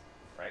strings,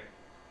 right?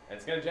 And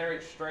it's going to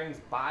generate strings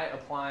by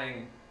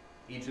applying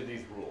each of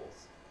these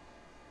rules,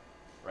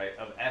 right?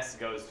 Of S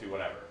goes to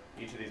whatever,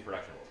 each of these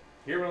production rules.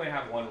 Here we only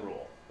have one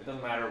rule. It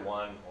doesn't matter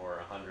 1 or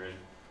 100.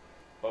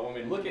 But when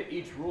we look at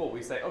each rule,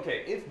 we say,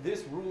 okay, if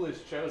this rule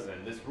is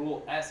chosen, this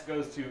rule S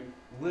goes to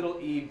little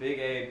e, big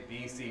A,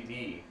 B, C,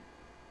 D,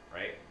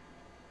 right?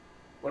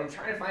 what I'm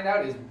trying to find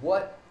out is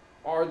what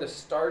are the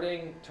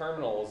starting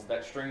terminals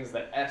that strings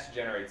that S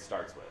generates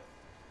starts with.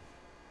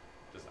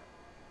 Just like.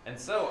 And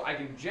so I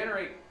can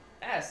generate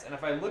S, and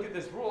if I look at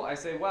this rule, I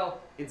say,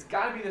 well, it's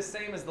got to be the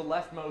same as the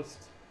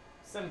leftmost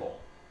symbol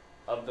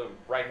of the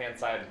right-hand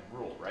side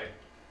rule, right?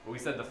 But we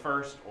said the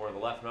first or the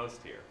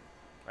leftmost here,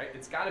 right?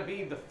 It's got to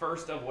be the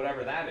first of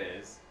whatever that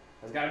is.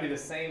 It's got to be the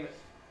same.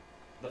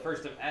 The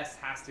first of S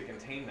has to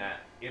contain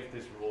that if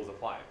this rule is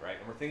applied, right?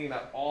 And we're thinking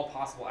about all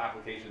possible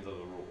applications of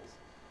the rules.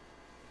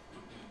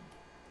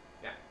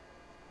 Yeah.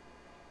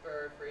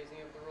 For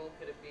phrasing of the rule,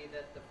 could it be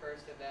that the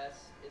first of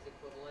S is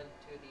equivalent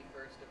to the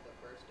first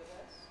of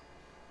S?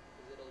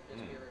 Because it'll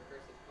just be a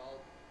recursive call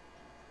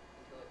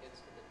until it gets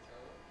to the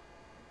terminal.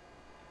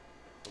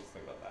 Let's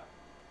think about that.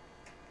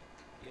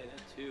 Yeah,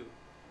 that too.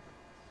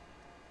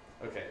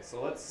 Okay,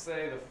 so let's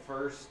say the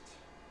first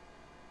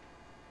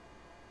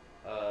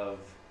of,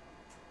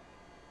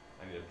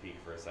 I need to peek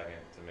for a second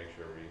to make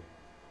sure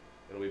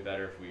it'll be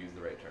better if we use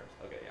the right terms.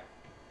 Okay, yeah.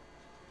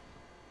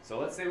 So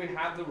let's say we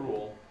have the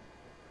rule,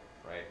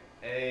 right?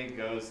 A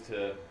goes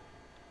to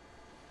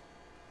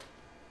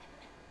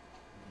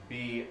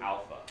B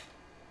alpha.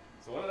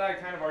 So what did I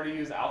kind of already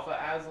use alpha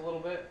as a little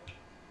bit?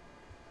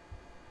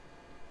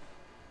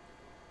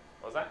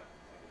 What was that?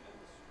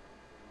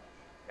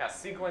 Yeah,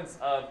 sequence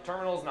of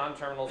terminals,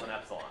 non-terminals, and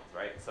epsilons,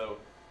 right? So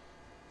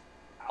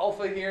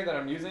alpha here that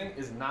I'm using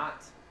is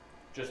not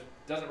just,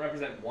 doesn't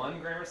represent one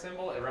grammar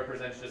symbol, it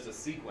represents just a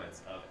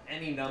sequence of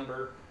any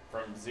number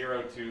from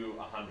 0 to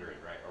 100,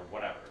 right? Or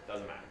whatever, it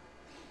doesn't matter.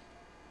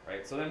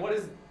 Right? So then what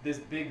is this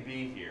big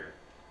B here?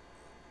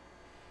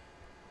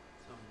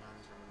 Some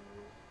non-terminal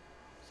rule.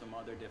 Some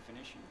other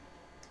definition.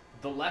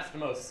 The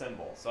leftmost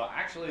symbol. So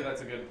actually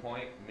that's a good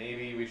point.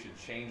 Maybe we should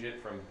change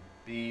it from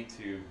B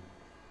to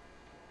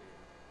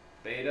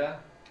beta,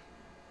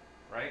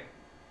 right?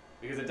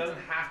 Because it doesn't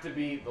have to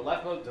be,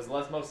 does the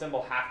leftmost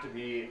symbol have to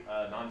be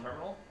a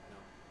non-terminal?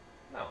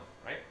 No. No,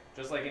 right?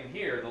 Just like in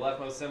here, the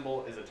leftmost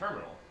symbol is a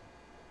terminal,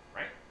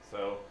 right?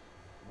 So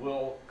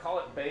we'll call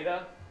it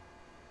beta.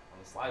 On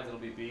the slides it'll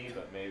be B,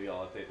 but maybe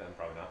I'll update them,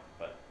 probably not.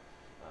 But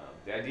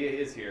the idea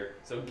is here,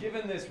 so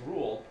given this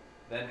rule,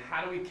 then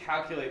how do we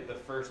calculate the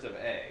first of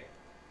A?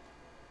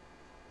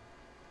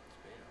 It's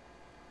beta.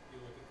 You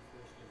look at the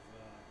first of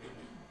beta.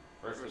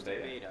 First of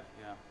beta.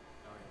 Yeah.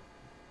 Oh yeah.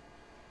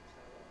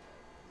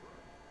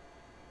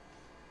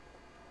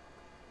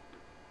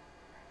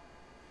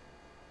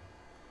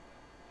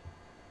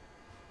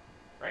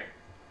 Right?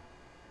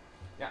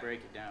 Yeah.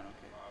 Break it down,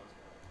 okay.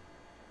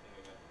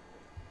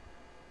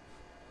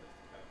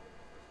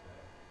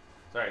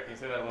 Sorry, can you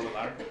say that a little bit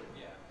louder?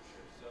 Yeah,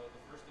 sure. So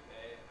the first of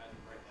A, as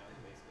of right now, is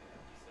basically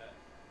an empty set,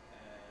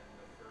 and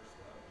the first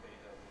of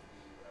beta would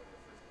be whatever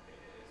the first of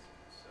beta is.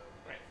 So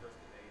to get the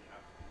first of A, you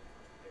have to be the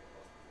first of A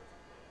plus the first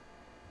of beta.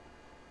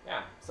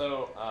 Yeah,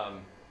 so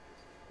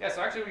so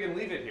actually we can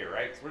leave it here,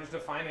 right? So we're just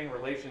defining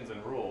relations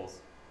and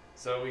rules.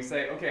 So we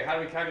say, okay, how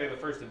do we calculate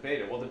the first of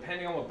beta? Well,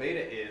 depending on what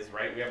beta is,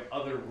 right, we have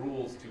other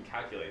rules to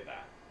calculate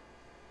that.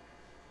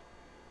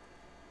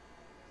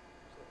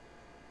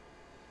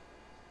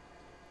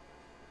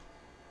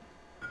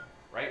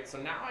 Right, so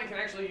now I can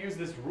actually use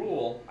this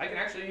rule. I can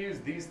actually use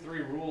these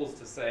three rules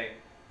to say,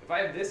 if I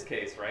have this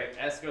case, right,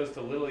 S goes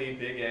to little e,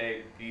 big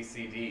A, B,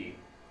 C, D,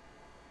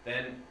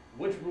 then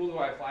which rule do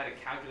I apply to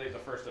calculate the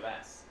first of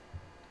S?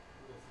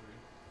 Rule 3.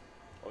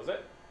 What was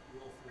it?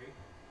 Rule 3.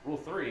 Rule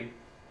 3.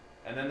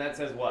 And then that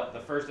says what? The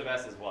first of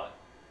S is what?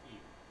 E.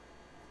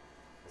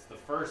 It's the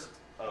first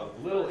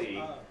of little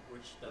e,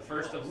 Which the then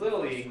first of follows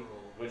little the first e, rule.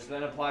 which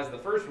then applies the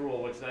first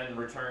rule, which then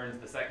returns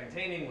the set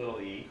containing little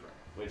e, Correct.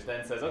 which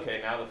then says, okay,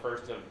 now the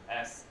first of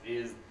S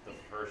is the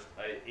first,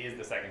 is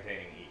the set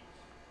containing e,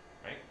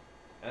 right?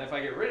 And if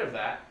I get rid of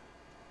that,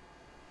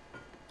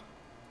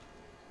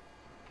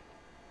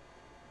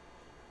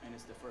 And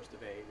it's the first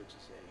of A, which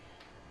is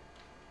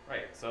A.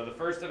 right, so the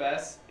first of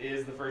S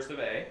is the first of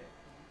A.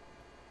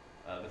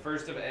 The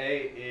first of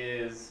A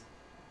is,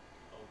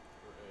 Oh,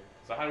 for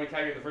A. so how do we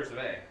calculate the first of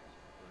A?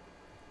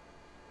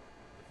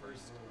 The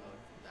first of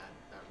that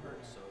rule.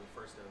 So the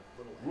first of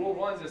little a. Rule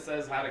 1 just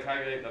says how to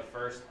calculate the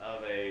first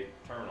of a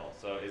terminal.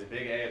 So is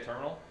big A a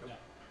terminal? No.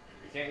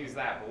 We can't use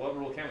that, but what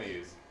rule can we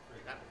use?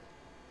 That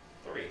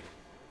 3, Yeah.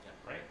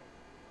 right?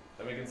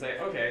 Then we can say,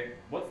 okay,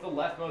 what's the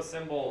leftmost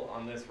symbol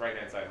on this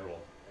right-hand side rule?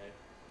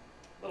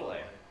 A. Little a.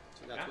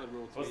 So that's Yeah. what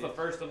rule 3 So what's the is.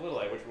 first of little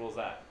a? Which rule is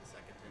that? The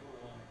second Rule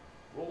table.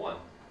 1. Rule 1.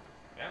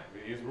 Yeah,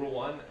 we use rule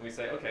 1 and we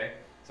say, okay,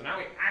 so now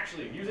we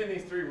actually, using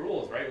these three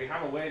rules, right, we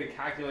have a way to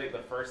calculate the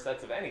first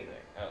sets of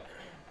anything.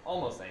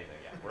 Almost anything,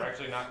 yeah. We're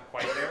actually not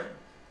quite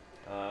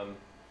there.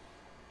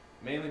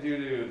 Mainly due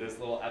to this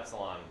little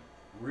epsilon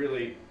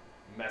really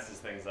messes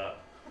things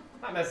up.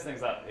 Not messes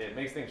things up, it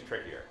makes things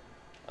trickier.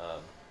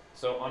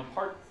 So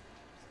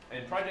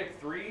in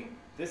project 3,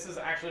 this is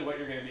actually what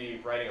you're going to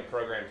be writing a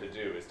program to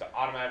do, is to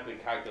automatically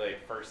calculate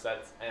first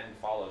sets and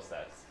follow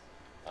sets.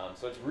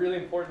 So it's really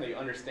important that you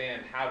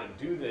understand how to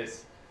do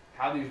this,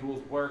 how these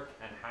rules work,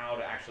 and how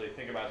to actually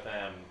think about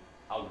them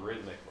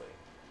algorithmically.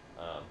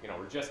 You know,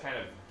 we're just kind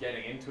of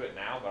getting into it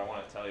now, but I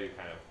want to tell you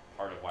kind of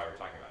part of why we're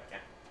talking about it. Yeah.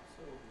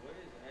 So what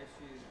is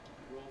actually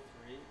rule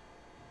 3?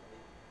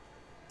 Like,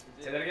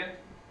 is Say that again?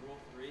 Rule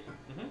 3?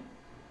 Mm-hmm.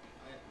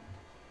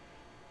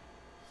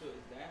 So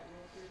is that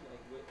rule 3?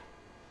 Like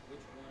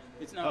which one?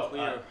 It's not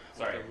clear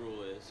sorry. what the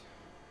rule is.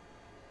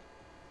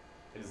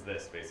 It is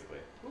this, basically.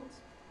 Oops.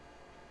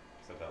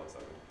 Except that looks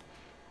ugly.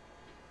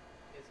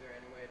 Is there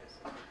any way to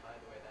simplify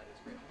the way that is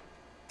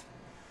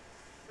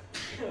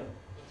written?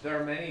 There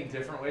are many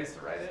different ways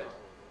to write it.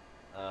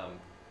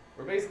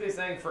 We're basically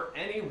saying for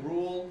any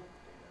rule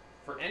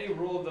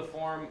of the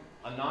form,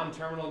 a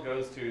non-terminal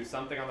goes to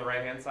something on the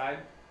right-hand side.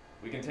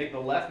 We can take the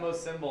leftmost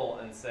symbol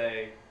and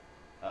say,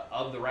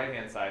 of the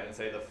right-hand side, and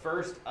say the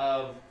first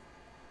of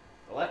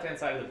the left-hand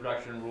side of the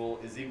production rule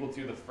is equal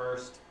to the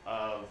first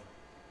of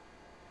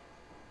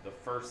the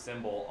first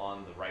symbol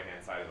on the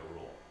right-hand side of the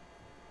rule,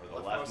 or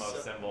the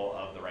leftmost symbol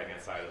of the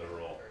right-hand side of the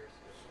rule.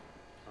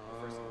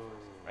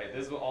 Right.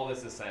 This is what all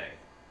this is saying.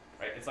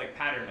 Right. It's like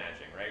pattern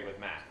matching, right, with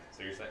math.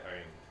 So you're saying,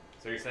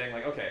 so you're saying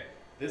like, okay,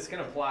 this can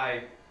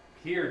apply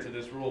here to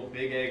this rule.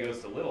 Big A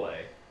goes to little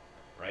a,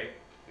 right?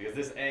 Because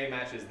this A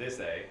matches this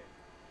A.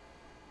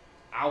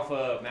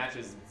 Alpha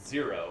matches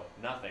 0,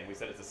 nothing. We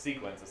said it's a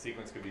sequence. A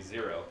sequence could be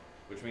 0,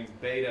 which means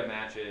beta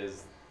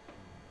matches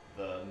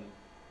the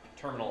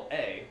terminal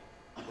A,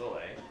 little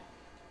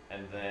a,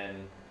 and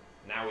then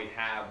now we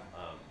have,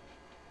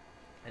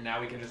 and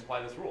now we can just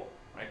apply this rule,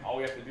 right? All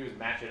we have to do is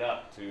match it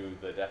up to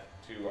the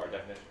to our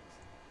definitions.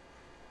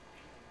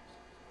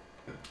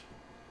 All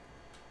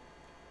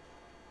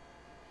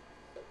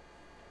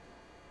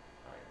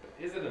right, but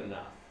is it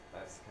enough?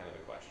 That's kind of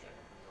the question.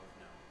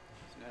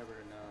 It's never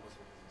enough.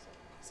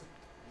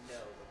 No.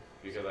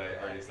 Because I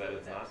already said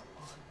it's not?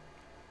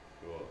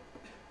 Cool. You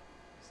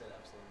said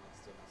epsilon, that's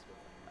still not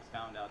supposed to I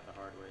found out the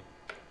hard way.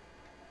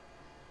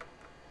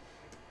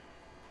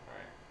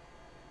 Alright.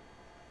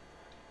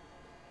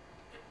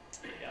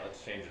 Yeah,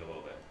 let's change it a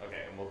little bit.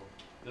 Okay, and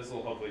this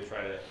will hopefully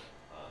try to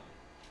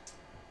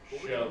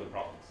show the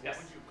problems. Yes?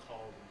 What would you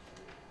call these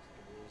rules?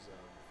 The rules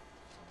of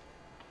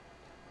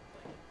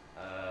something?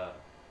 Like,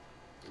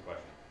 Good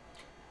question.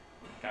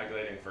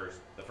 Calculating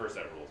the first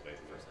set of rules,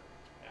 basically.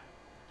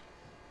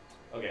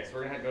 Okay, so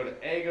we're gonna go to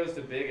A goes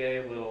to big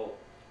A,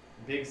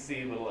 big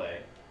C, little a.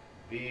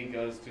 B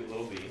goes to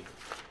little b.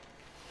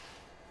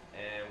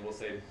 And we'll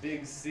say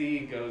big C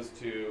goes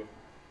to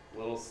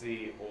little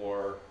c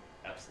or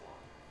epsilon.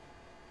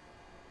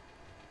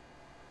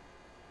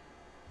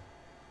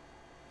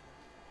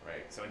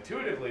 Right, so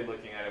intuitively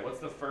looking at it, what's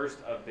the first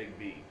of big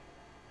B?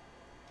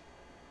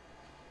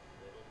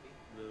 Little b.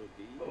 Little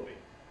b. Little b.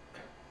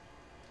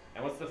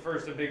 And what's the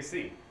first of big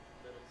C?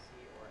 Little c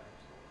or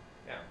epsilon.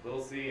 Yeah,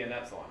 little c and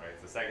epsilon, right?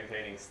 It's the set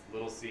containing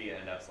little c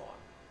and epsilon.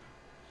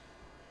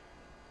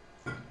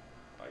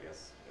 I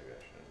guess maybe I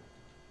should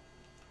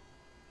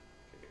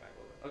take it back a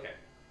little bit. Okay.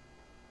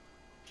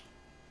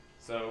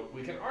 So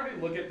we can already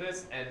look at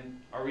this,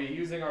 and are we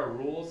using our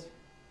rules?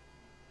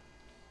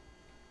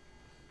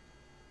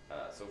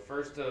 So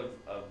first of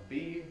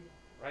B,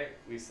 right?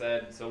 We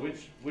said, so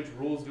which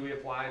rules do we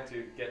apply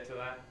to get to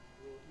that?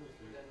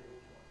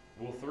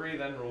 Rule 3, then Rule 3,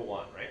 then rule 1. rule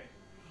 1, right?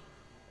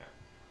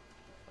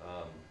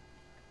 Yeah.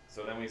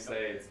 So then we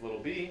say it's little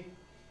b,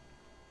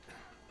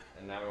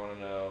 and now we want to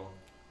know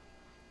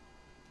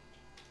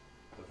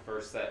the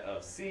first set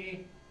of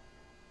C.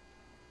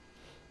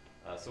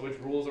 So which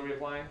rules are we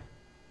applying?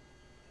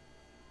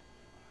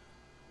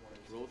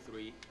 Rule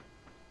 3.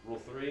 Rule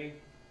 3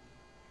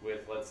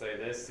 with, let's say,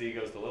 this C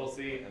goes to little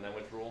c, and then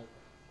which rule?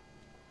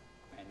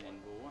 And then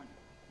rule 1.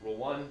 Rule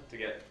 1 to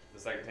get the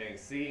set containing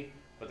C,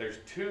 but there's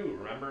two,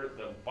 remember,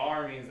 the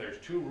bar means there's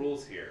two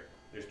rules here.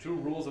 There's two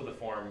rules of the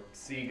form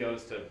C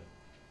goes to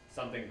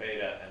something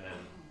beta and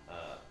then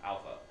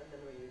alpha. And then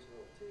we use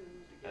rule 2 to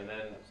get And then,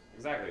 epsilon.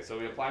 exactly, so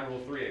we apply rule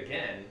 3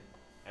 again,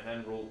 and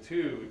then rule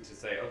 2 to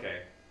say,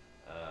 okay,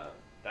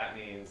 that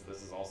means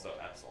this is also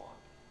epsilon.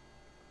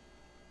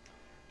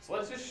 So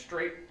let's just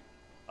straight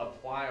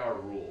apply our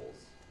rules.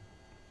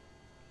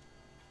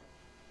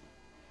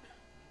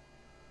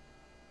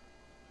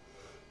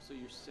 So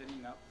you're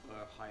setting up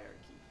a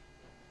hierarchy.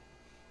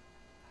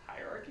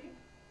 Hierarchy?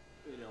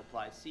 It'll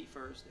apply C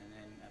first and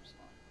then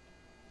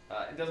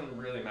epsilon. It doesn't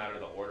really matter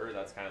the order.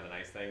 That's kind of the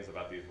nice things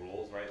about these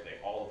rules, right? They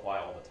all apply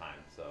all the time.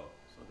 So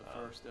So the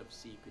first of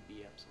C could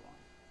be epsilon.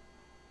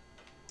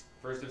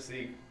 first of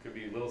C could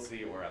be little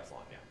c or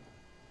epsilon, yeah.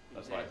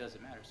 That's You said why it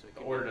doesn't matter, so it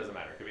the could order be doesn't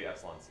matter. It could be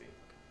epsilon c.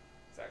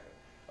 Exactly.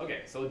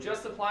 Okay, so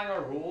just applying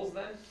our rules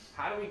then,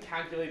 how do we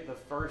calculate the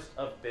first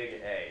of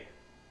big A?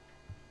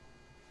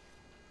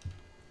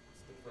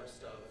 it's the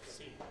first of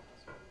C.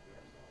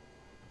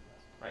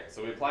 Right,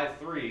 so we apply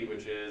 3,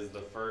 which is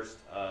the first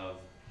of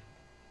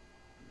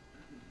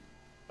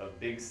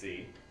big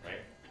C,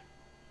 right?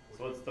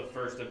 So what's the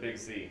first of big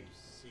C?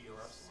 C or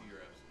epsilon. C or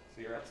epsilon.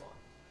 C or epsilon.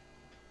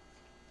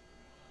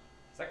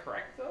 Is that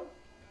correct though?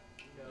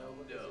 No,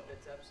 because No. if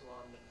it's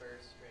epsilon, the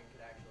first string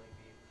could actually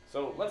be.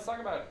 So let's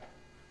talk about,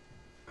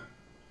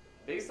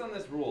 based on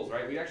this rules,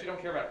 right? We actually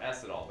don't care about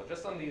S at all, but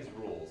just on these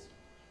rules,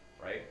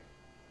 right?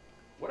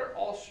 what are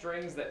all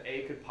strings that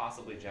A could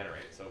possibly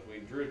generate? So if we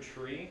drew a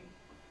tree,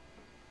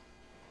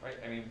 right,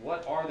 I mean,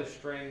 what are the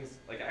strings,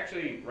 like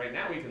actually, right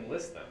now we can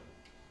list them,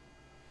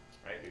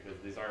 right, because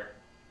these aren't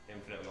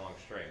infinitely long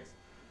strings.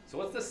 So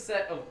what's the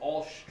set of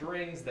all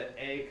strings that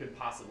A could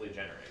possibly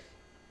generate?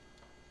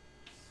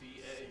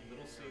 CA,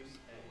 little c,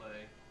 little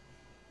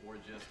a, or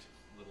just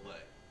little a.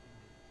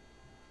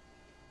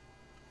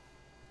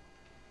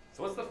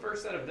 So what's the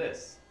first set of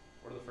this?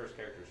 What are the first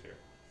characters here?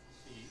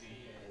 C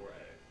or a.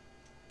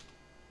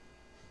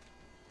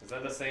 Is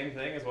that the same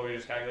thing as what we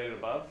just calculated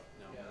above?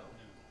 No. Yeah.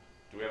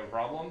 Do we have a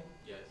problem?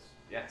 Yes.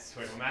 Yes,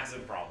 we have a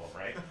massive problem,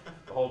 right?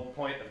 The whole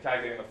point of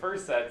calculating the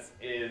first sets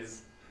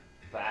is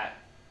that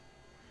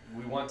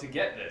we want to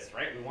get this,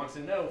 right? We want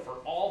to know for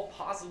all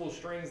possible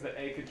strings that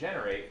A could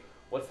generate,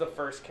 what's the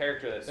first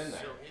character that's in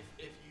there? So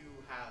if you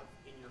have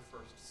in your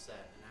first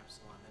set an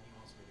epsilon, then you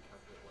also need to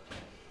calculate what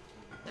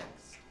the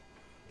next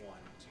one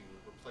to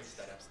replace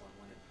that epsilon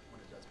when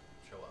it does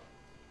show up.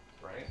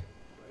 Right?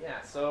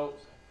 Yeah, so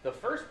the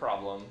first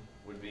problem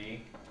would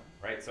be,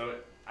 right, so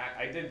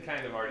I did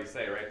kind of already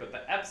say, right, but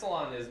the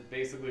epsilon is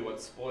basically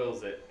what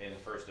spoils it in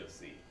first of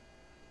C,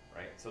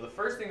 right? So the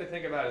first thing to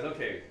think about is,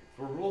 okay,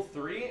 for rule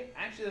 3,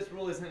 actually this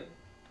rule isn't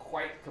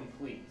quite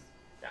complete.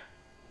 Yeah.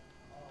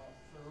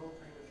 For rule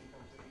 3 to be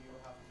complete,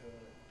 you'll have to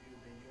do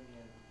the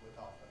union with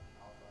alpha,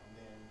 and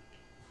then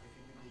if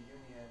you do the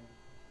union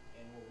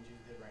in what we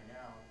just did right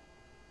now,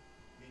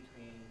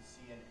 between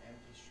C and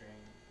empty string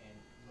and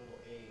little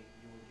a,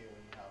 you would get what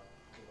you have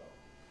below.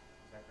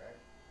 Is that correct?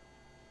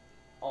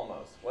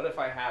 Almost. What if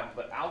I have,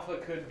 but alpha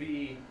could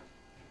be,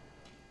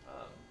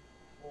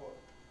 Or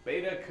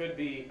beta could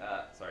be,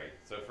 sorry,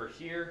 so for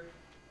here,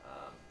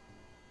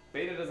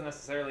 beta doesn't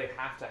necessarily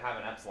have to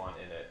have an epsilon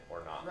in it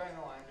or not. right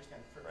now I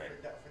understand for, Right.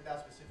 for that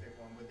specific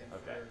one, but then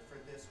Okay. for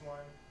this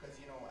one, because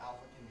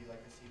alpha can be like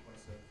a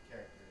sequence of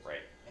characters.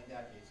 Right. In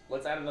that case.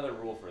 Let's add another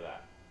rule for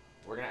that.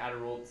 We're gonna add a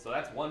rule, so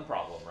that's one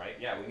problem, right?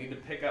 Yeah, we need to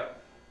pick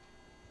up,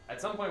 at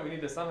some point we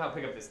need to somehow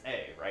pick up this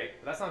A, right?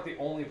 But that's not the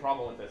only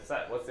problem with this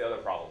set. What's the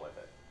other problem with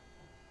it?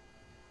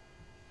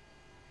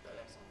 That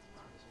epsilon's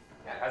not as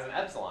Yeah, it has an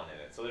epsilon in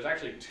it. So there's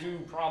actually 2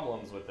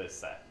 problems with this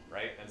set,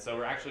 right? And so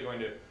we're actually going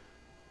to,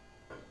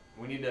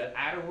 we need to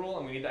add a rule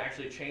and we need to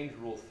actually change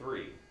rule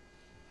 3.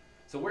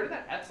 So where did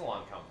that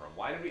epsilon come from?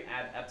 Why did we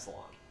add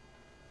epsilon?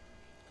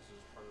 because it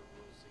was part of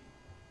rule C.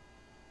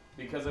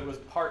 Because it was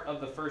part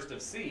of the first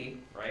of C,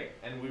 right?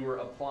 And we were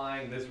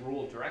applying this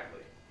rule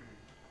directly.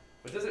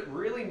 But does it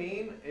really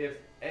mean if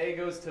A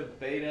goes to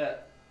beta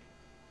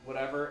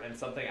whatever and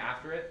something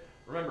after it?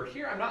 Remember,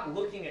 here I'm not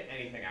looking at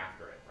anything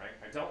after it, right?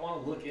 I don't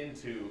want to look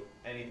into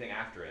anything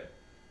after it.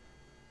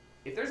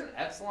 If there's an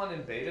epsilon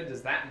in beta,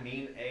 does that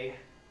mean A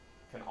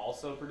can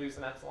also produce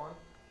an epsilon?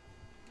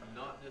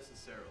 Not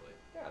necessarily.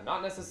 Yeah,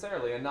 not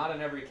necessarily, and not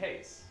in every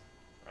case,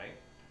 right?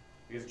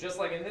 Because just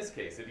like in this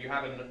case, if you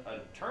have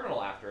a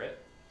terminal after it,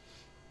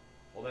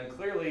 well then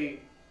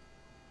clearly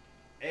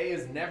A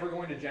is never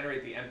going to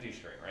generate the empty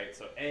string, right?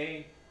 So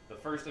A, the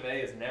first of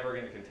A is never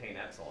going to contain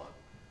epsilon.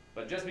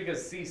 But just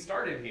because C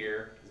started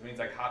here, this means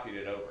I copied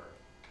it over,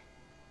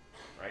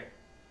 right?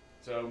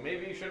 So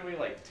maybe shouldn't we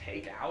like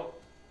take out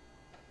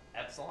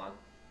epsilon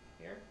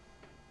here?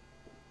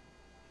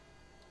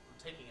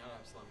 Taking out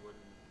epsilon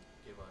wouldn't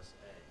give us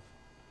A.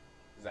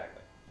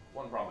 Exactly.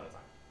 One problem at a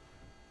time,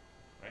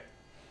 right?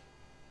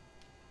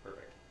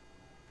 Perfect.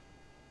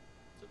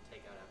 So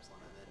take out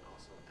epsilon and then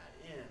also add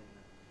in.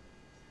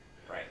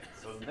 Right.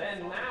 So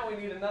then now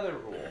we need another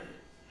rule,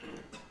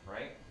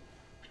 right?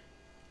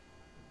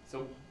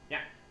 So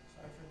yeah.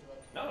 Sorry for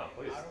interrupting. No,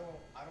 please.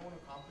 I don't want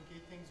to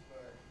complicate things,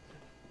 but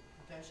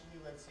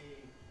potentially, let's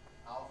say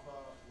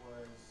alpha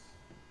was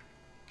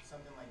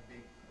something like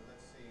big.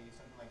 Let's say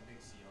something like big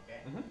C.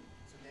 Okay. Mm-hmm.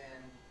 So then,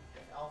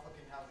 if alpha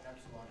can have an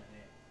epsilon in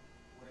it,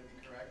 would it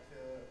be correct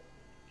to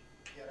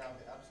get out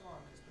the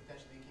epsilon because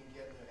potentially you can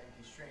get the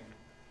empty string?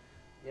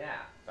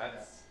 Yeah,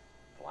 that's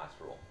the last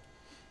rule.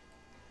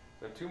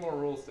 So 2 more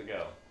rules to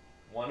go.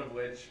 One of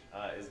which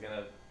is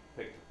gonna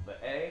pick the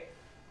A.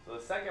 So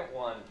the second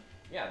one,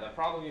 yeah, the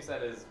problem you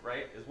said is,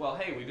 right, is well,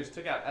 hey, we just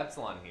took out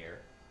epsilon here,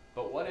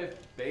 but what if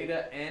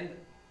beta and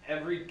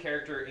every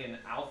character in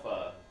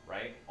alpha,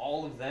 right,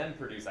 all of them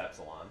produce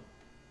epsilon?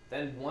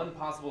 Then one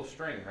possible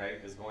string,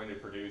 right, is going to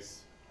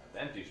produce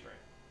the empty string,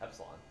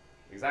 epsilon.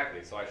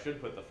 Exactly, so I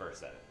should put the first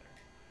set in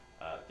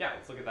there. Yeah,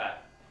 let's look at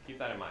that. Keep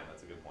that in mind,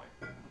 that's a good point.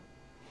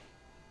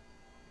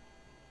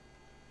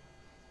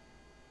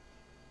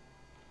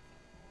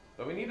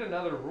 But we need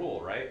another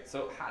rule, right?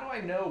 So how do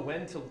I know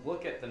when to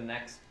look at the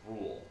next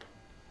rule?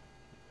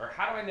 Or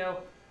how do I know,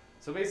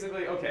 so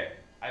basically, okay,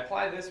 I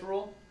apply this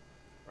rule,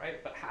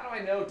 right? But how do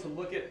I know to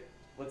look at,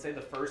 let's say,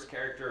 the first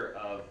character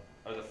of,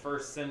 or the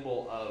first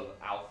symbol of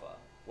alpha?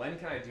 When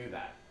can I do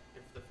that?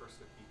 If the first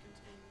of B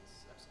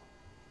contains epsilon.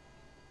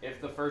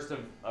 If the first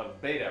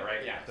of beta,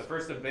 right? Yeah, if the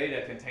first of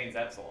beta contains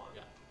epsilon.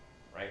 Yeah.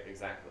 Right,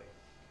 exactly.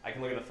 I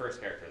can look at the first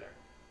character there.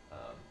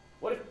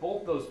 What if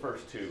both those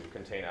first 2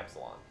 contain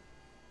epsilon?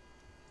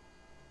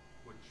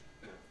 Which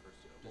both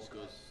first two? Just Both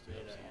goes to beta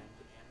epsilon.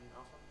 and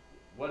alpha?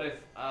 what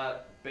if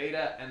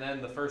beta and then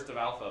the first of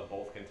alpha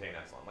both contain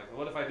epsilon? Like,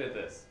 what if I did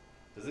this?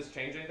 Does this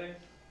change anything?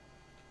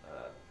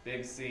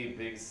 Big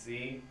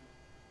C,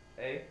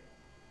 A.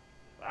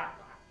 Ah,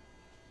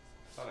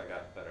 thought I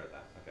got better at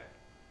that. Okay.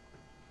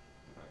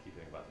 I'm not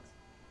keeping buttons.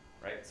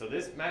 Right. So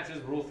this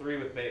matches rule 3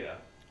 with beta.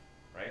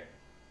 Right.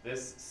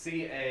 This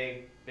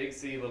CA, big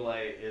C, little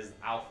a is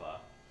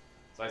alpha.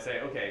 So I say,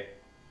 okay,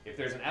 if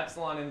there's an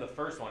epsilon in the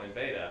first one in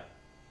beta,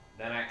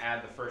 then I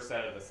add the first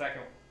set of the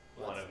second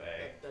one of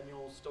A. Then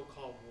you'll still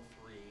call rule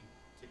 3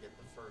 to get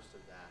the first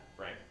of that.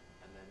 Right.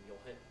 And then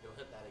you'll hit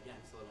that again,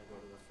 so then I go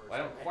to the first. Well,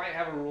 I don't quite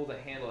have a rule to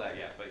handle that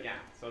yet, but yeah.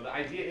 So the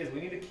idea is we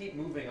need to keep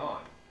moving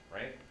on,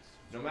 right?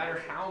 No matter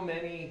how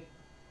many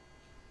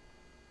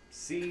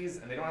C's,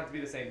 and they don't have to be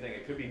the same thing.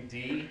 It could be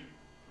D,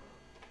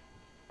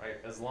 right?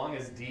 As long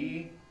as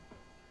D,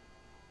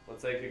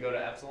 let's say, could go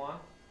to epsilon,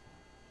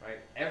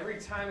 right? Every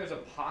time there's a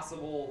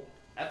possible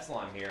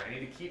epsilon here, I need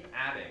to keep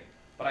adding.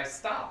 But I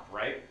stop,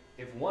 right?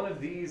 If one of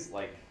these,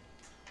 like,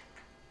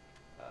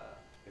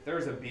 if there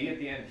was a B at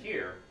the end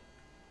here,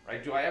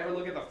 right? Do I ever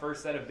look at the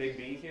first set of big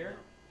B here?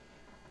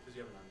 Because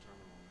you have an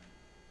unterminal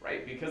there.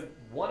 Right, because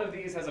one of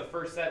these has a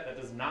first set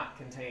that does not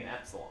contain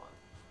epsilon,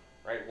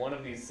 right? One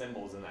of these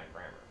symbols in that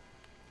grammar.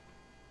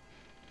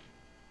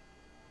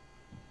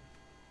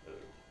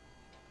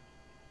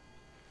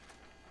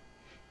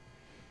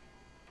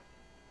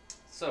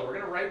 So we're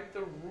going to write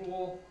the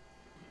rule.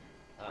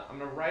 I'm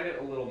going to write it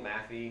a little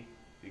mathy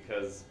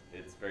because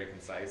it's very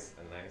concise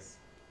and nice.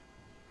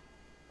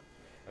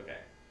 Okay,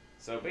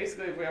 so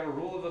basically if we have a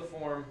rule of the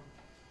form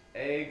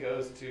A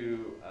goes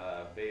to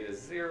beta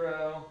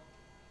 0,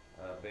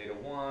 beta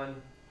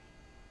 1,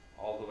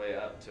 all the way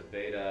up to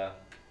beta,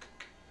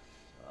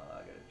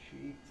 I gotta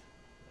cheat,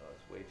 oh,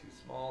 it's way too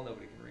small,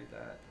 nobody can read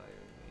that, not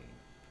even me.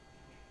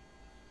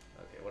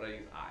 Okay, what do I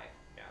use? I,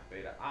 yeah,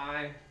 beta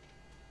I.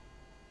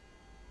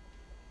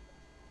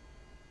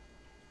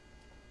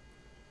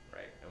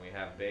 Right, and we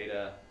have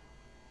beta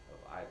of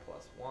I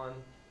plus 1,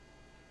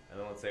 and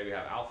then let's say we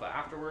have alpha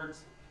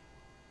afterwards.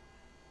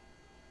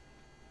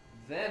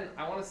 Then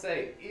I want to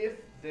say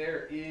if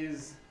there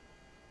is,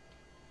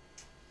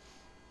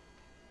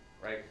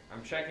 right,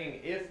 I'm checking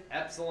if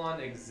epsilon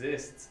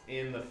exists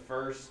in the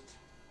first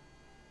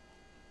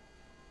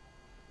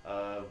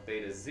of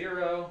beta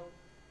 0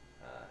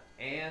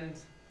 and,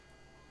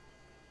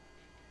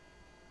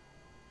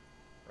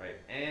 right,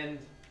 and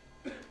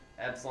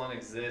epsilon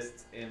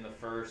exists in the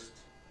first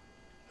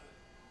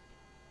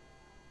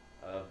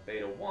of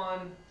beta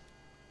 1.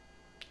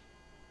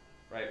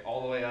 Right,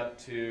 all the way up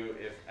to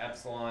if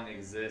epsilon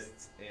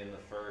exists in the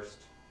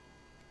first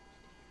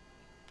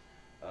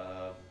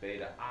of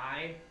beta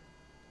I.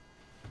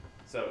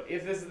 So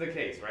if this is the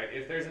case, right,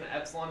 if there's an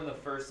epsilon in the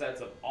first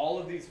sets of all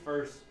of these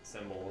first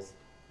symbols,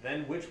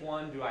 then which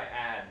one do I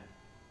add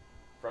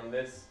from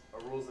this,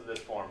 rules of this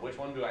form, which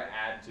one do I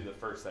add to the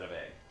first set of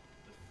A?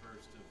 The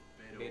first of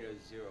Beta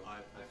 0.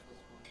 I plus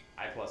 1.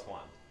 I plus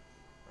 1,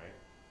 right?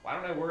 Why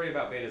don't I worry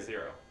about beta 0? Is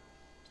it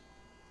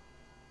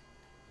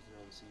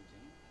all the same thing?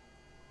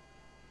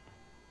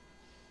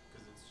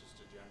 Because it's just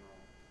a general.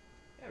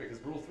 Yeah, because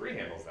rule 3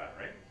 handles that,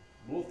 right?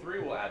 Rule 3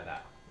 will add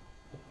that.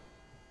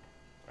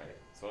 Right?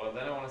 So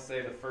then I want to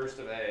say the first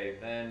of A,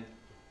 then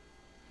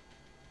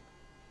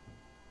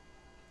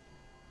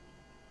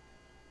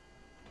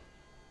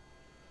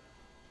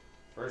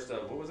first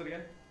of, what was it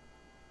again?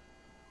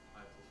 I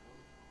plus 1.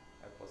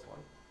 I plus 1.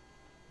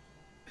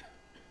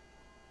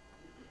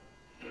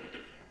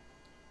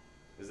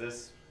 Is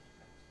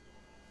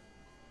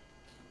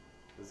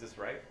this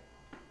right?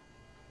 Am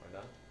I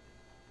done?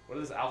 What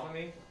does alpha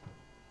mean?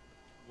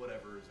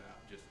 Whatever is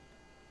out, just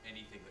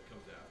anything that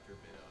comes after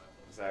beta I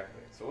plus 1.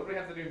 Exactly. So what do we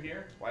have to do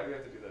here? Why do we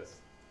have to do this?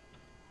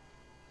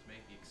 To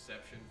make the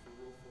exception for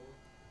rule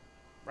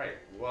 4. Right.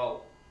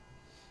 Well,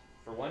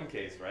 for one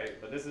case, right?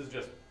 But this is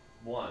just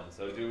one.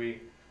 So do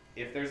we,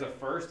 if there's a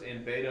first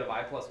in beta of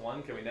I plus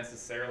 1, can we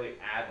necessarily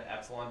add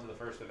epsilon to the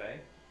first of A? Can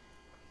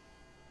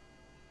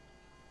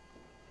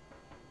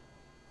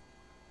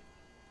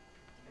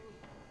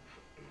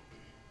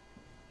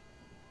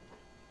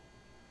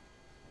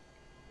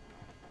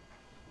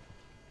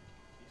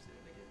you say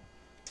it again?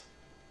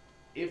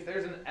 If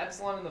there's an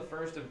epsilon in the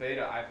first of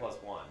beta I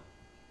plus 1,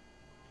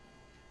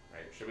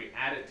 right, should we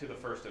add it to the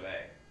first of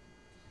A?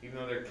 Even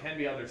though there can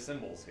be other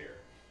symbols here.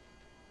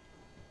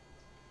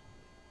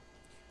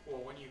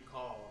 Well, when you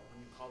call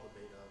the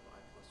beta of I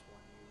plus 1,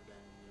 you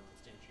then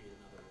instantiate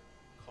another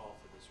call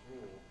for this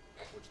rule,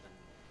 which then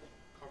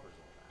covers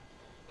all that.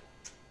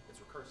 It's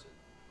recursive.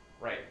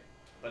 Right.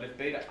 But if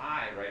beta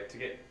I, right, to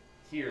get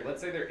here,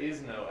 let's say there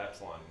is no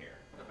epsilon here,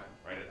 Okay.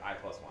 right, at I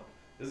plus 1.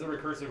 This is a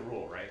recursive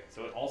rule, right?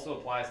 So it also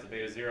applies to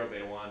beta 0,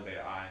 beta 1,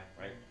 beta I,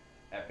 right?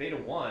 At beta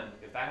 1,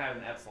 if that had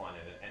an epsilon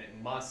in it, and it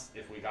must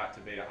if we got to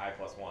beta I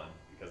plus 1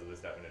 because of this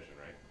definition,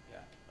 right?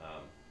 Yeah.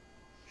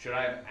 Should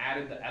I have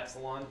added the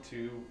epsilon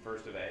to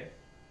first of A?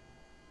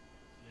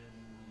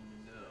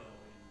 No.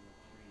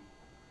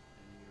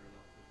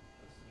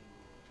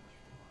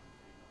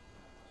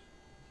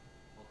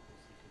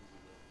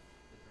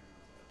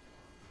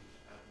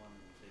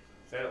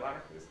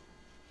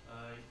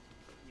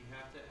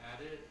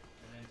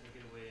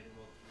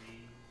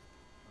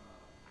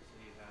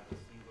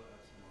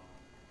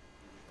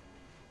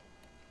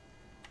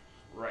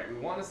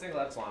 a single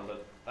epsilon,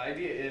 but the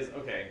idea is,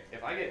 okay,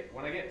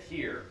 when I get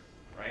here,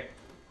 right?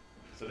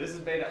 So this is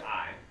beta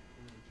I,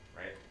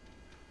 right?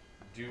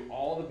 Do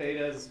all the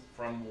betas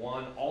from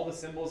all the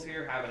symbols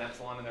here have an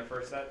epsilon in their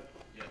first set?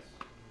 Yes.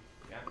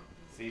 Yeah,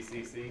 C,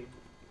 C, C,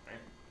 right?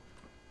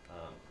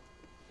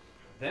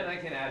 Then I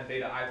can add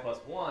beta I plus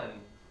 1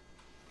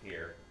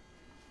 here.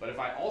 But if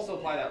I also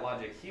apply that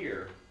logic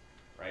here,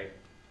 right?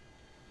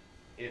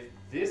 If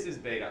this is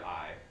beta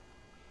I,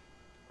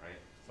 right?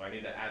 So I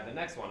need to add the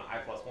next one, I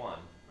plus 1.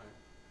 Right.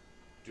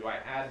 Do I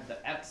add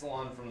the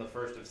epsilon from the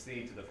first of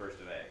C to the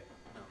first of A?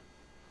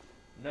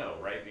 No. No,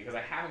 right? Because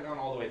I haven't gone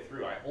all the way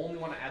through. I only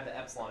want to add the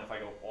epsilon if I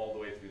go all the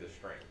way through the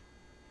string.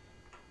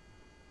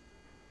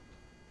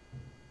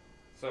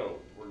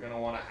 So we're going to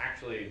want to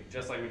actually,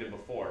 just like we did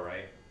before,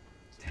 right?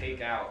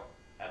 Take out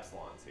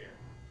epsilons here.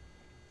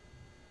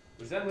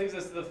 Which then leads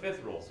us to the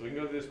fifth rule. So we can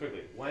go through this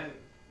quickly.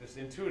 Just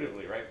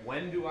intuitively, right?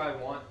 When do I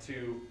want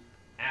to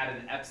add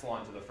an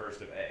epsilon to the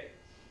first of A?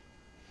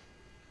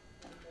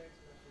 There's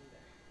nothing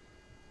there.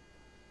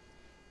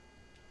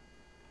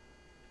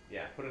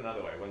 Yeah, put it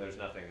another way, when there's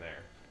nothing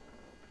there.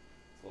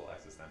 It's a little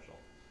existential.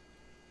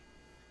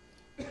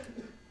 When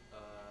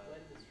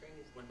the string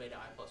is When beta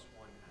I plus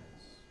 1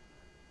 has.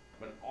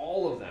 When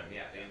all of them,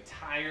 yeah,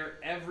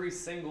 every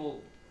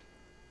single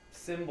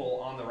symbol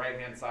on the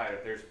right-hand side,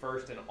 if there's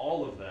first in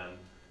all of them,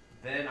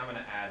 then I'm going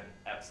to add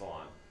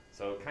epsilon.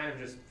 So kind of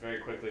just very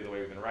quickly, the way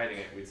we've been writing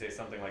it, we'd say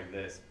something like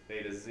this: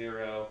 beta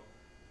 0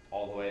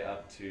 all the way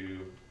up to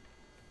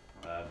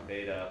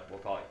beta, we'll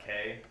call it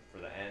k for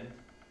the end,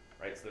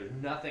 right? So there's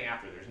nothing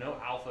after. There's no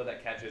alpha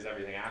that catches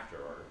everything after.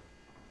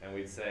 And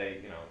we'd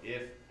say,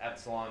 if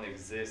epsilon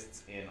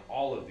exists in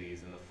all of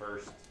these in the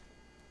first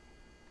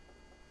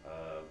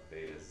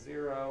beta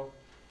 0,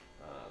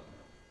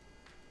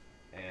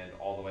 and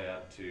all the way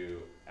up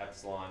to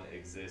epsilon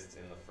exists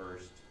in the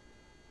first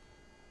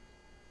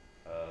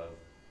of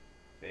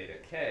beta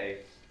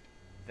k,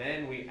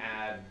 then we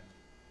add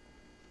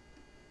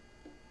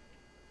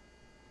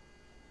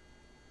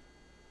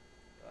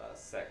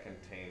set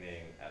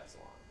containing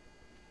epsilon.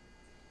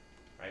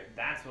 Right?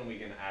 That's when we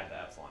can add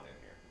the epsilon in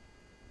here.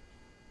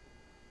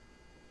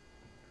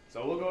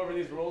 So we'll go over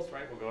these rules,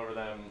 right? We'll go over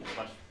them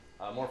much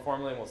more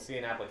formally, and we'll see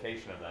an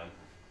application of them.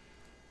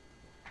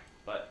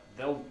 But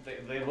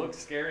they look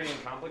scary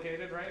and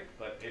complicated, right?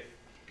 But if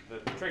the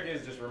trick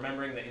is just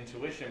remembering the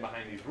intuition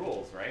behind these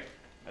rules, right?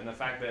 And the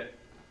fact that,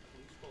 Can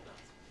you scroll down?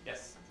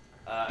 yes,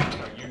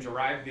 you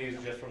derive these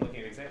just from looking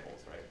at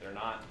examples, right? They're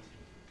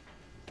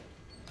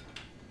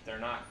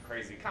not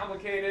crazy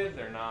complicated.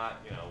 They're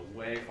not,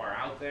 way far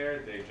out there.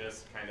 They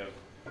just kind of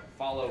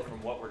follow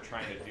from what we're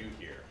trying to do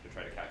here to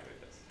try to calculate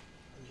this.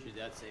 Should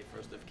that say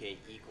first of k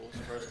equals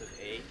first of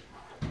A?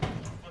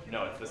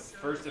 No, it's this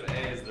first of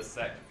A is the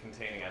set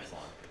containing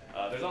epsilon.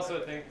 There's also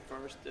a thing,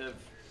 First of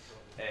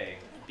A,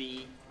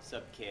 B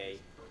sub k,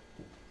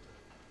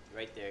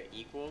 right there,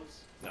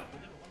 equals? no.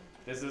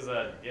 This is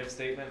a if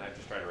statement. I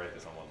just tried to write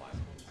this on one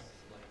line.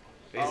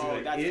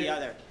 Oh, that's the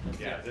other.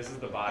 Yeah, this is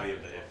the body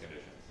of the if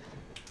condition.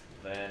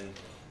 Then,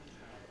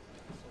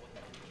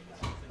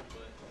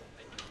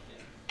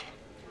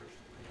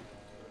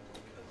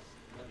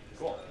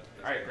 cool.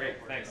 All right, great.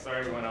 Thanks.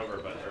 Sorry we went over,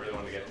 but I really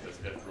wanted to get to this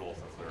fifth rule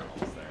since we're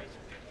almost there.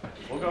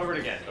 We'll go over it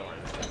again. Don't worry.